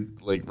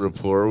weird like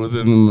rapport with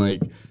him,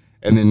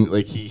 and then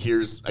like he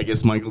hears, I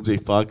guess, Michael J.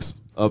 Fox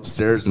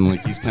upstairs, and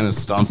like he's kind of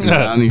stomping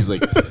around. He's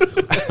like,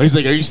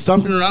 are you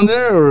stomping around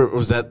there, or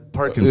was that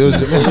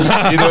Parkinson's? You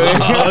know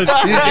what I mean?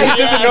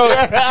 He doesn't know.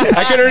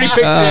 I can already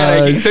picture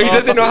it. So he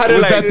doesn't know how to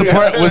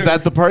was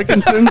that the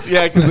Parkinson's?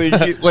 Yeah, because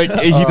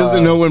he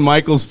doesn't know when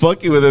Michael's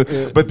fucking with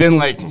him, but then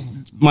like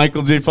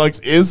Michael J. Fox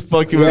is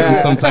fucking with him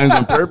sometimes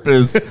on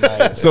purpose.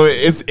 So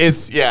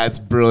it's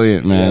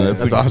brilliant, man. Yeah,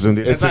 that's awesome,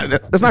 dude.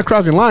 That's not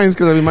crossing lines,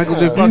 because I mean Michael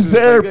J. Fox He's is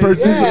there like,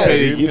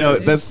 participating. You know,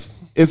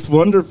 it's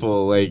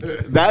wonderful. Like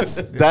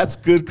that's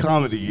good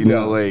comedy. You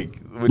know, like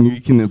when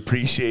you can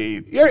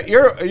appreciate.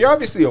 You're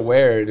obviously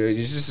aware, dude.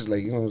 You're just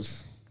like, you know,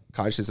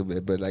 conscious of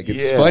it, but like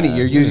it's funny.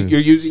 You're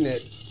using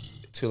it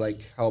to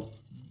like help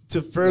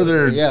to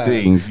further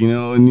things. You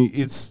know, and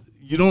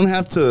you don't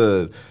have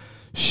to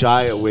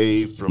shy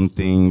away from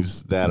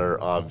things that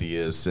are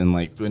obvious. And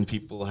like when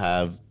people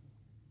have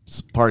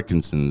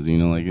Parkinson's, you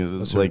know, like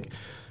it's like.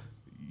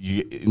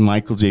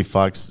 Michael J.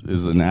 Fox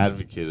is an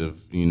advocate of,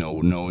 you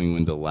know, knowing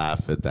when to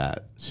laugh at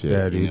that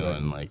shit, you know,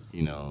 and like,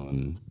 you know,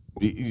 and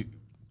he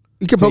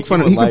can poke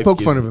fun. He can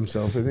poke fun of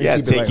himself.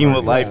 Taking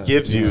what life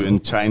gives you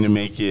and trying to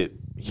make it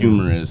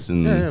humorous,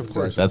 and of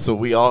course. That's what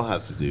we all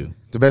have to do.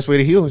 The best way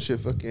to heal and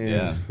shit.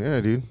 Fucking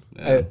dude.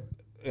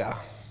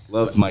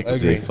 Love Michael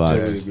J. Fox.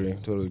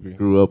 Totally agree.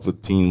 Grew up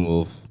with Teen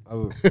Wolf.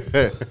 Back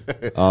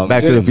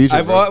to the Future.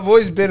 I've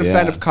always been a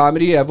fan of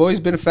comedy. I've always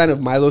been a fan of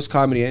Milo's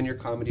comedy and your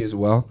comedy as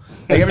well.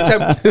 Like every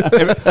time Like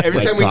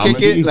we comedy?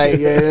 kick it,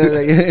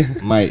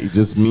 like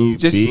Just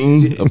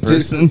being a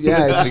person.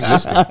 Just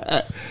existing.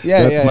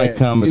 That's my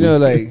comedy. You know,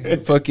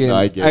 like fucking No,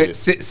 I get it.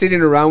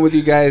 sitting around with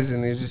you guys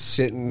and you're just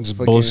shitting, just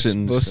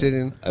fucking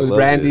bullshitting I with love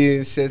Randy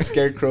and shit,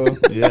 Scarecrow.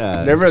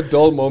 Yeah. Never a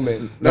dull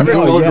moment. Never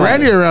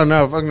Randy around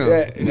now. Fuck no.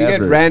 Yeah, you get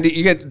Randy,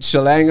 you get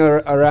Shalang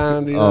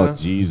around. You know? Oh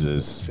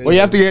Jesus! Well, you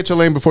have to get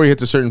Chalain before he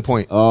hits a certain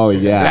point. Oh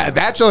yeah,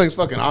 that Chalain's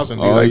fucking awesome,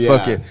 dude.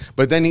 Fuck it.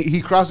 But then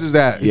he crosses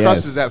that. He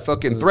crosses that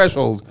fucking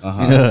threshold.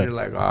 You're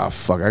like, oh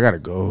fuck, I gotta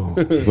go.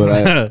 But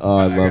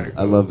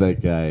I love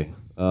that guy.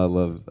 I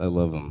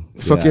love him.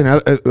 Fucking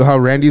how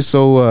Randy's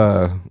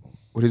so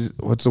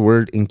what's the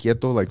word?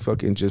 Inquieto, like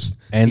fucking just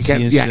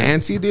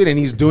antsy, dude, and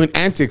he's doing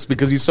antics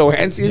because he's so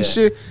antsy and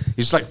shit.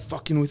 He's just like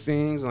fucking with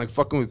things and like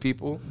fucking with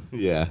people.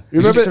 Yeah, you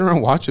remember sitting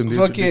around watching, dude.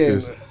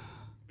 Fucking,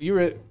 you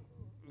were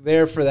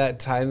there for that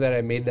time that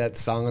I made that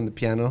song on the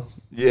piano.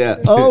 Yeah.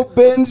 Oh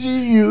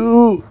Benji,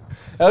 you.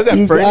 That was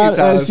at Fernie's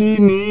house. She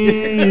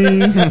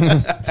needs.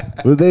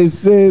 Well, they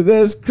say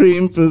there's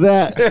cream for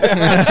that.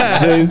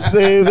 They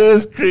say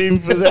there's cream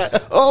for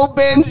that. Oh,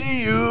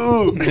 Benji,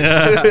 you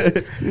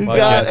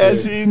got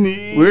as she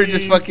needs. We were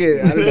just fucking,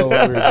 I don't know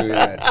what we were doing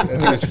at. I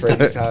think it was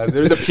Fernie's house.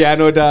 There was a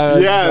piano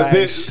down. Yeah,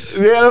 they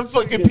had a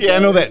fucking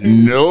piano that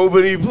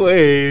nobody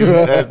played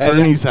at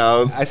Fernie's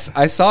house.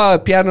 I saw a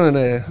piano in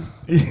a...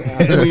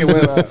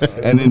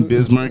 and then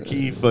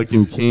Bismarcky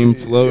fucking came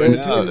floating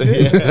out.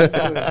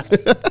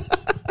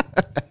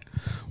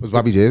 Was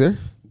Bobby J there?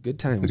 Good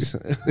times.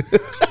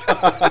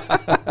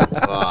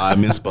 I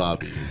miss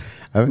Bobby.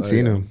 I haven't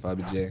seen him.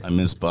 Bobby J. I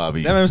miss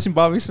Bobby. Damn, I haven't seen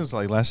Bobby since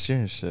like last year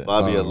and shit.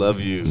 Bobby, I love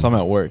you. So I'm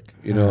at work.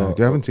 You know,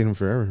 I haven't seen him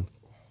forever.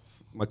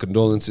 My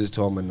condolences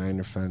to all my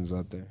Niner fans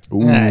out there.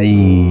 Well, they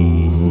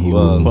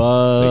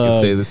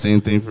can say the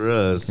same thing for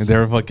us. And they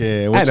were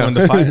fucking which one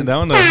to fight? That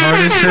one the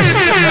hardest.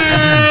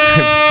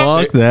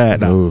 Fuck that.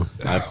 No.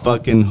 I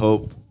fucking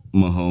hope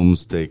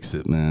Mahomes takes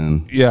it,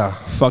 man. Yeah.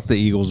 Fuck the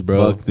Eagles,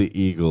 bro. Fuck the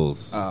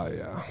Eagles. Oh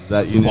yeah. Is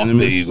that unanimous? Fuck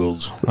the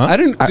Eagles. Huh? I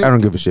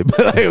don't give a shit.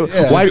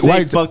 Why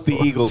fuck the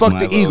Eagles? Fuck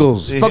the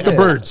Eagles. Fuck the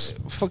birds.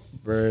 Fuck the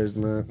birds,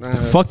 man.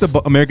 Fuck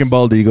the American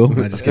bald eagle.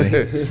 I'm just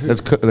kidding.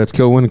 Let's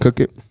kill one and cook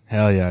it.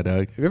 Hell yeah,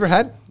 dog. Have you ever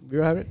had?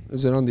 You ever had it?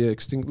 Is it on the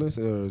extinct list?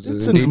 Or is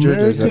It's it an endangered?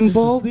 American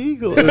bald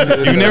eagle.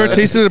 You never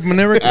tasted an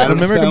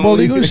American bald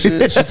eagle?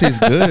 Shit tastes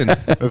good.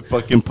 The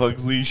fucking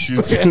Pugsley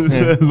shoots with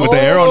the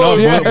arrow.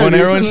 No, one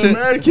arrow and shit.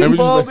 American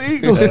bald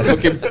eagle.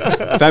 Fucking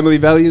family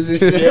values and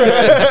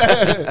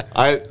shit.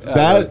 I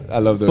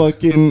love that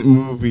fucking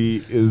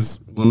movie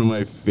is one of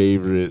my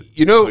favorite.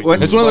 You know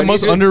what? It's one of the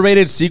most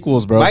underrated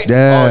sequels, bro. My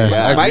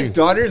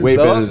daughter way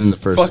better loves than the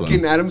first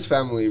fucking one. Addams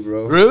Family,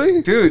 bro.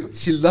 Really? Dude,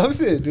 she loves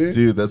it, dude.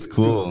 Dude, that's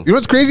cool. You know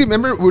what's crazy?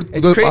 Remember?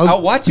 It's crazy.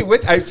 I'll watch it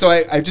with. I just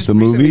The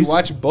recently movies?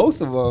 watched both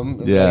of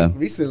them. Yeah. Like,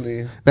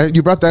 recently. That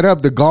you brought that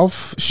up. The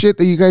golf shit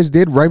that you guys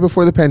did right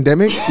before the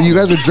pandemic. You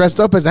guys were dressed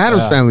up as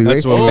Addams Family, right?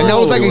 that's what And that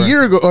was like a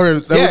year ago, or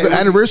that was the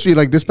anniversary,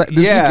 like this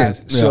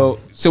weekend.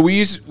 So we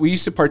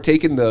used to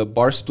partake in the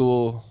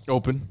Barstool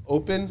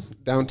Open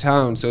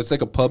downtown. So it's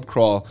like a pub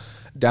crawl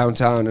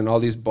downtown, and all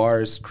these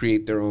bars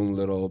create their own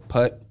little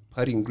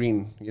putting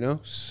green. You know,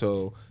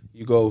 so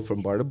you go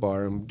from bar to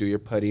bar and do your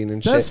putting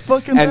and shit. That's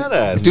fucking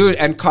badass, dude.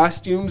 And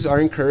costumes are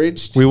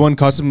encouraged. We won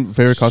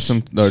favorite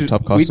costume, or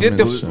top costume.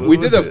 We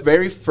did the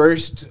very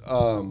first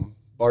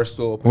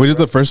Barstool. We did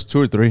the first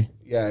 2 or 3.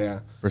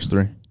 Yeah. First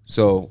 3.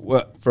 So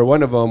for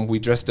one of them, we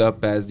dressed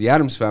up as the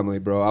Addams Family,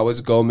 bro. I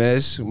was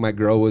Gomez. My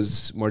girl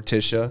was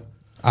Morticia.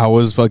 I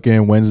was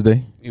fucking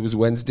Wednesday. It was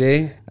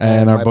Wednesday,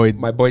 And our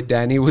my boy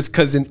Danny was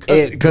cousin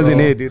Cousin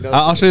bro. Ed, dude.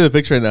 I'll show you the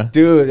picture right now.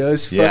 Dude, it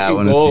was Yeah, I fucking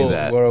wanna see gold,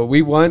 that. bro.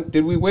 We won.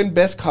 Did we win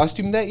best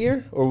costume that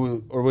year,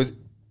 or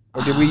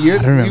did we year?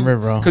 I don't remember,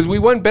 bro. Because we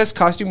won best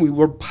costume. We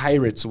were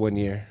pirates one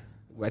year.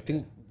 I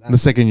think The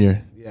second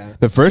year. Yeah.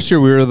 The first year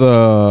we were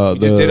we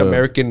just did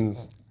American,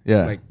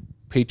 Yeah. like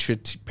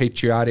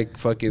patriotic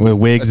fucking With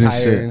wigs and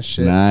attire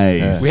shit.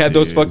 Nice. We had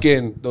those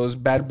dude. those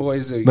bad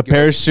boys. the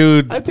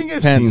parachute. I think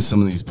I've pants. seen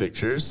some of these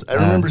pictures. I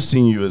remember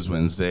seeing you as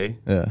Wednesday.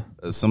 Yeah.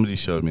 Somebody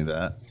showed me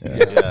that.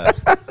 Yeah.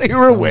 You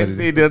were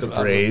Wednesday, dude. The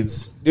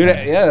braids. Dude,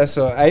 yeah.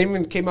 So I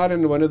even came out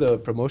in one of the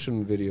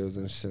promotion videos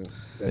and shit.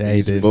 Yeah,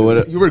 he did. But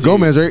what? You were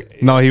Gomez, right?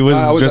 No, he was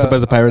I dressed up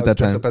as a I pirate was that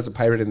dressed time. up as a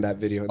pirate in that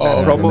video. Oh, That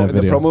in promo, that in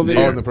the video. promo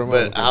video. Oh, in the promo.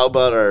 But how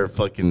about our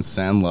fucking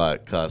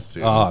Sandlot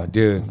costume? Oh,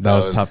 dude. That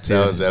was top tier.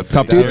 That was epic.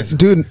 Top That tier. was-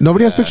 Dude,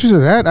 nobody has pictures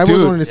of that. I Dude,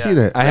 was wanting to see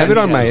that. I have it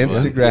on my Randy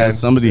has one. Instagram. Yeah,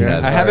 somebody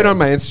has. I have it on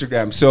my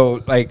Instagram.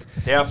 So like,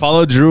 Yeah,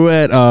 follow Drew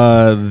at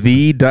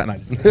the dot.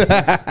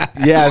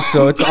 yeah,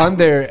 so it's on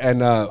there.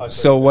 And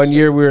so one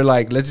year we were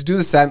like, let's do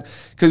the sand,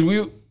 because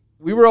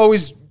we were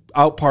always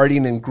out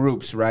partying in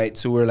groups, right?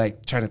 So we're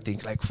like trying to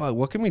think like, fuck,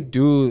 what can we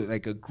do,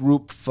 like a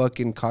group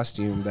fucking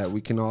costume that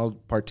we can all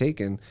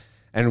partake in?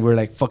 And we're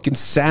like, fucking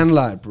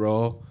Sandlot,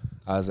 bro.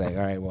 I was like,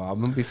 all right, well, I'm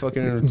gonna be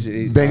fucking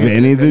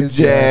Benny the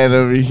Jet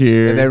over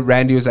here. And then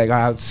Randy was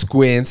like,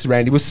 Squints.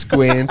 Randy was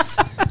Squints.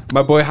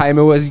 My boy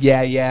Jaime was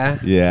yeah.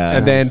 Yeah.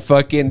 And then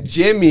fucking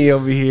Jimmy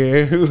over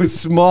here, who was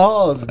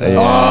Smalls. dog.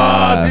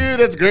 Oh, dude,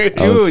 that's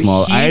great. I was dude,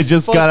 small. he I had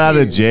just got out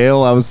of fucking-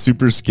 jail. I was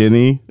super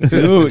skinny.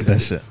 Dude, That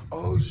shit.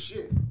 Oh,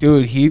 shit.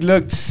 dude, he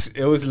looked,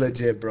 it was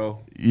legit, bro.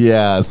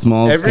 Yeah,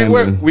 Smalls.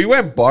 Everywhere kinda, we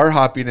went bar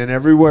hopping, and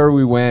everywhere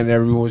we went,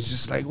 everyone was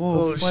just like, "Oh,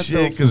 Oh what shit!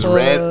 the Because fuck?"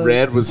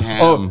 Red was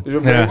ham. Oh,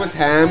 Red Yeah. was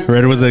ham.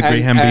 Red was a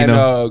great and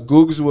Hambino.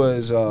 Googs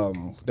was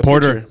the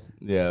Porter. pitcher.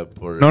 Yeah,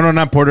 Porter. No,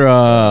 not Porter.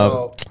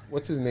 Oh,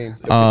 what's his name?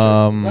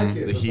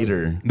 the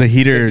heater. The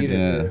heater.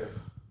 Yeah. You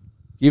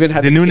even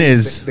had The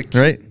Nunez,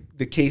 right?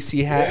 The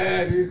KC hat.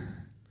 Yeah, dude.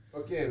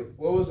 Okay,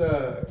 what was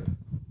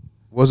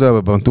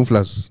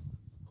Bantuflas?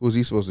 Who was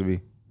he supposed to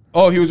be?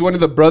 Oh, he was one of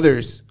the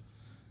brothers.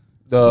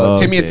 The Oh,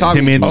 Timmy and okay. Tommy.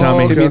 Timmy and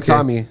Tommy. Timmy and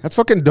Tommy. That's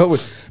fucking dope.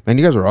 Man,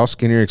 you guys were all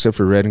skinnier except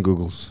for Red and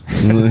Googles.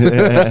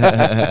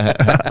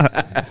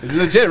 It's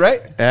legit,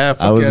 right? Yeah, I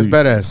fuck was yeah, it's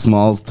badass.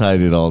 Smalls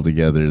tied it all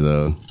together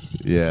though.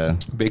 Yeah.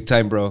 Big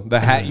time, bro. The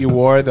hat you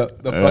wore, the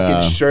Yeah.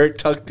 fucking shirt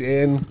tucked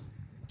in.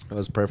 That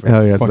was perfect.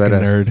 Hell yeah, it's Fucking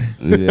badass.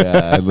 nerd.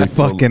 Yeah, I looked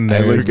Fucking I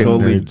looked nerd.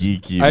 totally Nerds.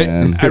 geeky,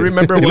 man. I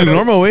remember You one look of-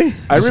 normal, way.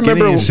 I Just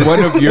remember skinny and shit.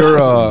 one of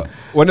your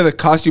one of the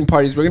costume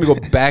parties. We're gonna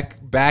go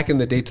back in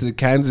the day to the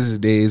Kansas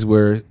days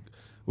where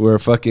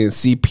fucking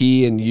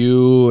CP and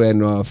you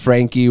and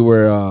Frankie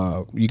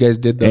were you guys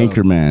did the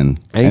Anchorman.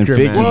 And Anchorman.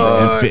 Figgy.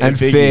 What? And and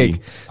Figgy.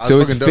 Fig. So it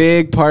was fucking dope.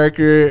 Fig,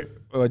 Parker,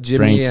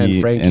 Jimmy,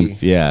 and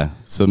Frankie. yeah.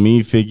 So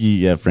me, Figgy,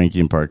 yeah, Frankie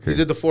and Parker. He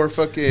did the 4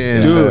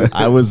 fucking... Dude.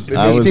 I was He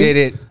did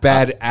it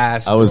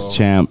badass. I was bro.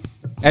 champ.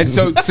 And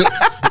so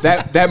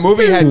that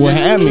movie had just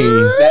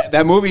Whammy.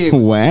 that movie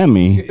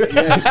Whammy.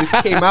 yeah, it just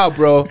came out,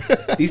 bro.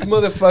 These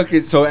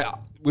motherfuckers. So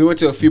we went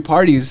to a few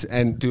parties,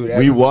 and dude,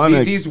 We won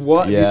These yeah.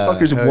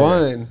 fuckers Hell yeah.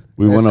 won.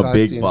 We won Best a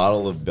big costume.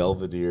 bottle of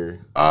Belvedere.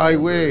 Ay,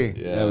 way.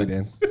 Yeah, we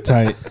did.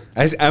 Tight.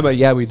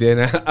 Yeah, we did.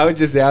 I was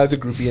just there. I was a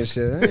groupie and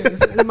shit. Hey,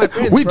 this is my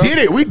friends, We bro. did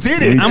it. We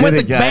did it. We I'm did with it,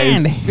 the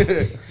guys.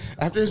 band.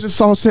 After it's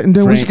just all said and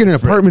done, we should get an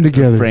apartment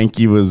together.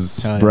 Frankie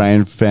was Hell yeah.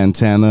 Brian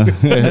Fantana.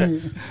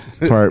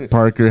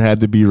 Parker had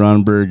to be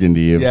Ron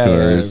Burgundy, of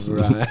course.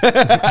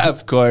 right.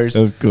 Of course.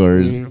 Of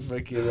course.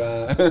 Fucking,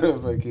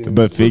 fucking,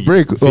 But Figgy,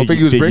 Brick. Oh,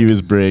 Figgy was Brick?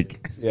 was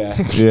Brick. yeah.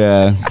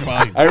 Yeah.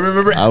 I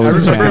remember. I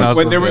was champ.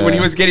 when he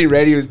was getting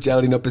ready, he was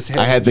gelling up his hair.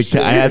 I had and the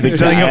shit. I had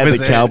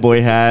the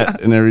cowboy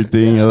hat and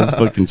everything. I was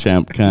fucking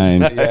champ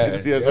kind. Yeah,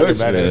 Yes, it fucking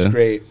was badass.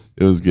 great.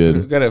 It was We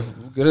good. gotta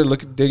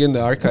dig in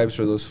the archives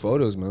for those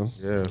photos, man.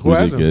 Yeah. We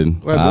did good.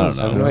 Who has I those? don't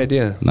I have know. no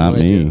idea. Not No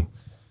me. idea.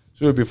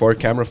 So it was before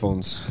camera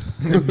phones.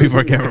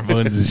 Before camera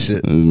phones and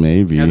shit.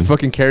 Maybe. You had to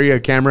fucking carry a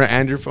camera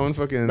and your phone.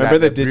 Fucking Remember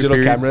the that brief digital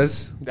period?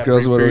 cameras? That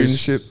Girls brief would period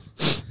always and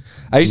shit.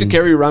 I used to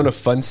carry around a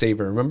fun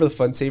saver. Remember the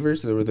fun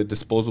savers? They were the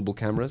disposable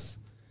cameras.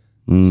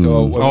 Mm.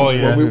 So when, Oh, when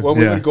yeah. we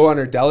Yeah. would go on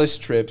our Dallas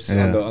trips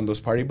Yeah. on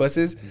those party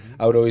buses,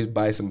 I would always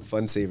buy some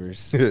fun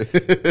savers. Damn. I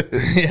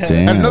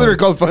didn't know they were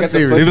called fun Got the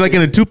savers. fun- Maybe like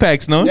in a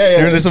 2-packs, no? Yeah, yeah,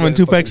 Remember there's some in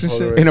fucking 2-packs and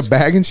shit? Polaroids. In a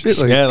bag and shit.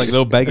 Like, Yeah, like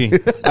little baggy.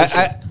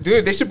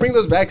 Dude, they should bring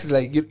those back because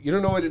like you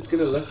don't know what it's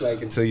gonna look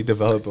like until you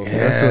develop them.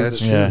 Yeah, that's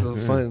so, true.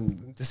 so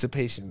fun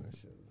dissipation.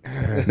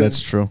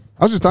 That's true.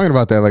 I was just talking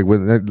about that, like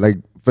with like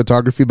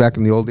photography back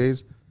in the old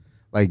days.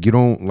 Like you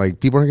don't like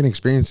people aren't gonna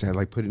experience that.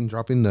 Like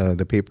dropping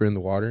the paper in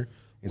the water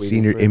and Waiting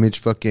seeing your for it. image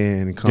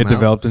fucking come Get out.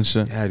 developed and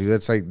shit. Yeah, dude,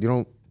 that's like you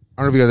don't.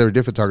 I don't know if you guys ever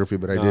did photography,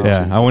 but I did.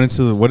 Yeah, I went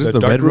into what is the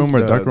red room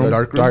or the- dark the room?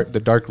 dark room? The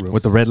dark room.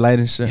 With the red light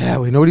and shit. Yeah,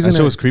 wait, nobody's That gonna.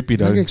 shit was creepy, You're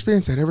not dog. gonna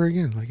experience that ever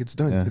again. Like it's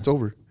done. Yeah. It's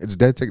over. It's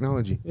dead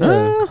technology.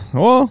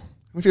 Well,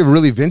 If you have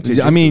really vintage,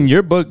 I mean,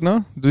 your book,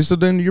 no? Do you still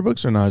do your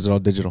books or no? Is it all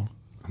digital?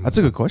 That's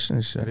a good question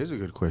and shit. that is a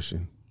good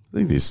question. I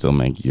think they still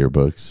make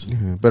yearbooks.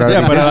 But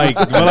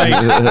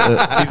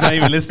he's not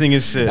even listening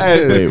and shit.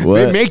 Wait, what?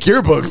 they make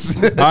yearbooks.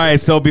 All right,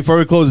 so before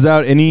we close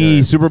out,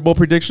 any Super Bowl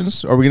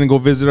predictions? Are we gonna go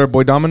visit our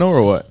boy Domino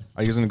or what?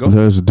 Are you guys gonna go?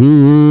 Let's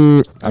do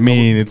it. I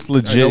mean, it's I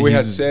legit. know we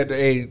had He's- said,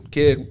 "Hey,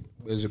 kid,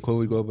 is it cool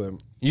we go?" But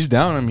He's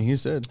down. I mean, he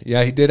said.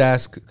 yeah, he did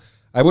ask.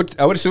 I would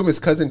assume his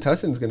cousin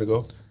Tussin's gonna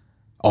go.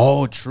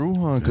 Oh, true.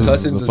 Because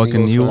Cousins the and fucking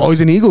Eagles Eagles. Oh,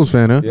 he's an Eagles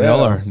fan, huh? They all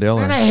are. They all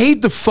Man, are. I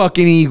hate the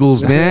fucking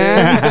Eagles,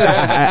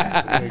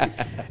 man.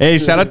 Hey,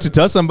 shout out to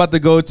Tuss. I'm about to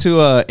go to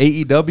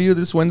AEW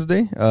this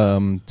Wednesday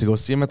to go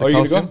see him at the Oh, you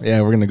gonna Coliseum. go?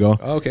 Yeah, we're gonna go.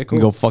 Oh, okay, We cool.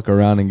 can go fuck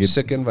around and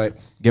Sick invite.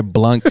 get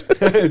blunt. What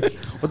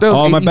the hell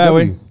Oh, is my bad. AEW?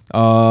 Wait.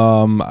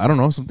 I don't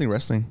know. Something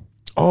wrestling.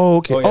 Oh,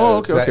 okay.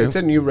 Okay. It's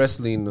a new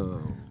wrestling.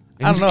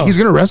 I don't know. He's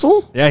gonna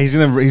wrestle. Yeah,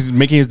 he's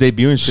making his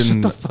debut and shit.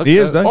 And he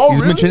is, dog. Oh, He's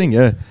been really? training.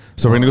 Yeah.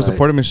 So we're gonna go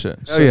support him and shit.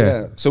 So,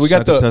 yeah. So we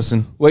got Shout out the to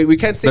Tussin. Wait, we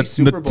can't say The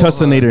Super Bowl.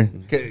 Tussinator.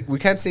 Okay, we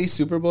can't say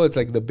Super Bowl. It's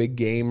like the big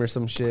game or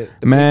some shit.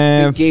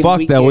 Man, Big game fuck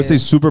that. We'll say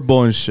weekend. Super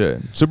Bowl and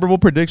shit. Super Bowl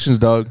predictions,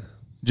 dog.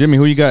 Jimmy,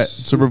 who you got?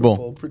 Super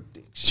Bowl.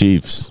 prediction.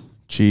 Chiefs.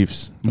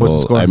 Chiefs. What's the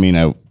Well, score? I mean,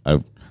 I what's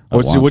want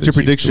your the Chiefs to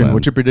prediction? win.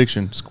 What's your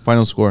prediction?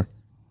 Final score.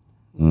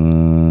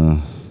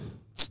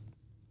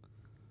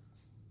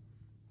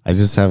 I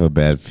just have a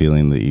bad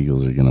feeling the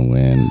Eagles are gonna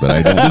win, but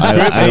I don't.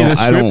 The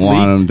I don't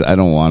want them. I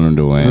don't want them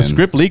to win. The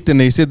script leaked and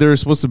they said they were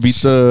supposed to beat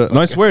the. No,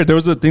 I swear there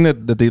was a thing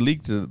that they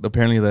leaked.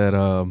 Apparently that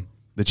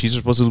the Chiefs are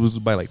supposed to lose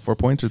by like 4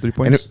 points or 3 And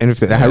points. if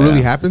that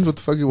really happens, what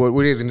the fuck?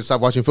 What are you guys gonna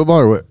stop watching football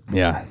or what?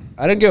 Yeah.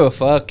 I don't give a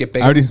fuck. Que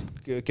already-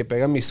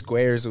 pegan mis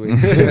squares,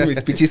 güey. Mis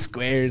pinches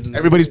squares. güey.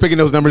 Everybody's picking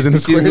those numbers in the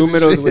Pinches squares.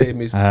 números, güey.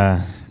 Mis-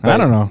 I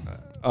don't know.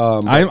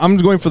 I'm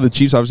going for the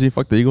Chiefs. Obviously,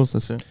 fuck the Eagles.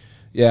 That's it.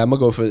 Yeah, I'm gonna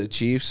go for the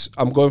Chiefs.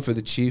 I'm going for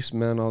the Chiefs,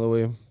 man, all the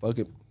way. Fuck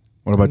it.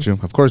 What about you?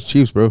 Of course,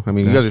 Chiefs, bro. I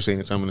mean, you guys are saying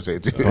it, so I'm gonna say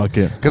it too. Fuck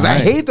it. Because I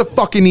Alright. hate the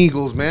fucking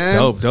Eagles, man.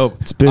 Dope.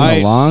 It's been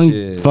Alright. a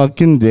long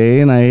fucking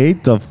day, and I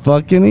hate the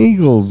fucking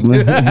Eagles,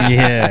 man.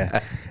 Yeah.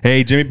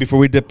 Hey, Jimmy, before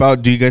we dip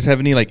out, do you guys have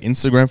any like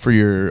Instagram for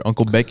your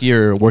Uncle Becky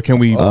or where can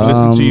we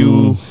listen to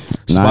you?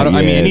 Not I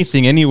mean, yet.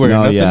 anything, anywhere.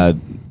 No, nothing? yeah,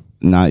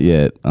 not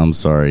yet. I'm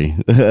sorry.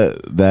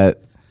 That,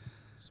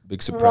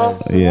 Big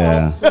surprise.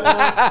 yeah,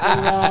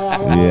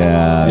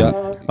 yeah.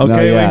 Okay, No,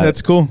 wait, yeah.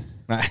 that's cool.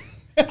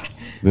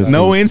 This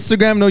No is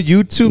Instagram, no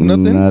YouTube,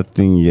 nothing?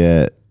 Nothing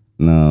yet.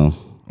 No,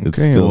 it's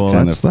Okay, still well,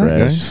 kind of that's that,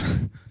 fresh. guys.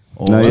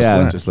 No,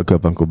 yeah. Just look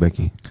up Uncle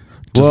Becky.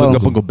 Just Well,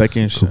 look up Uncle Becky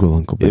and shit. Google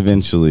Uncle Becky.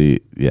 Eventually,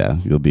 yeah,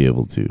 you'll be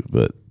able to,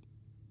 but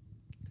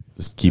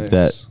just keep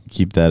Nice.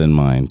 that in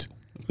mind.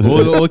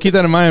 We'll keep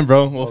that in mind,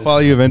 bro. We'll follow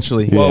you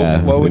eventually.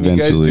 Yeah. Well, when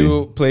eventually. you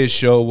guys do play a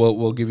show,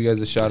 we'll give you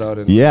guys a shout out.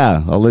 And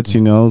Yeah, I'll let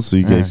you know so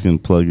you guys can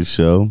plug a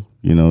show.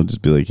 You know,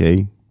 just be like,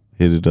 hey,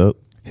 hit it up.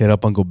 Hit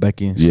up Uncle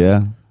Becky and shit.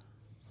 Yeah,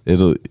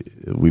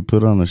 we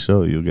put on a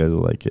show. You guys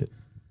will like it.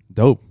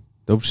 Dope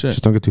shit.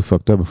 Just don't get too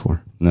fucked up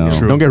before. No,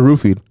 True. Don't get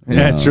roofied.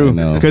 Yeah, No, true.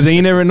 no. Because then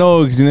you never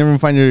know. Because you never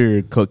find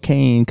your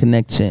cocaine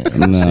connection.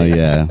 no,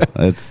 yeah,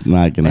 that's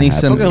not gonna I need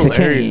happen.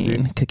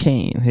 some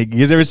cocaine. Hey, you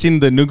guys ever seen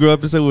the New Girl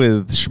episode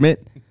with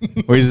Schmidt?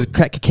 Where he's just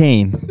crack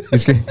cocaine.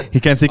 He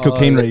can't say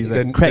cocaine right. He's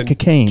like, crack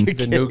cocaine.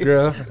 The new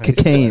girl.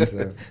 Cocaine.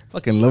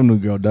 Fucking love New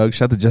Girl, dog.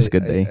 Shout out to Jessica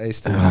Day. I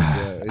used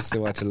to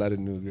watch a lot of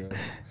New Girl.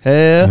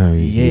 Hell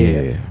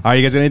yeah. yeah. All right,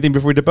 you guys got anything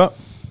before we dip out?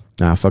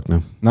 Nah, fuck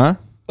no. Nah?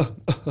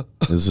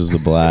 This was a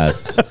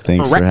blast.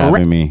 Thanks for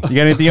having me. You got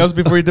anything else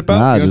before you dip out?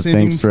 Nah, You got just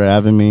anything? thanks for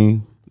having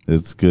me.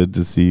 It's good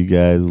to see you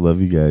guys.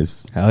 Love you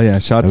guys. Hell yeah.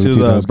 Shout out Love you to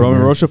too, the guys. Bro Good and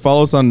man. Rocha.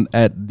 Follow us on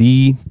at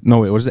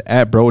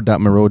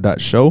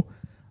bro.maro.show.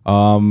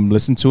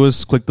 Listen to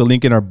us. Click the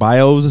link in our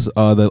bios.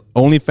 The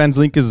OnlyFans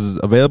link is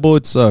available.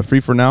 It's free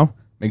for now.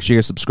 Make sure you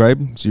guys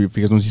subscribe. See if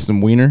you guys want to see some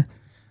wiener.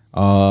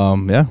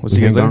 Yeah, we'll see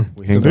you guys later.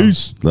 We hang on.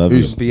 Peace. Love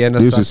you. Vienna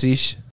Deuces. sausage.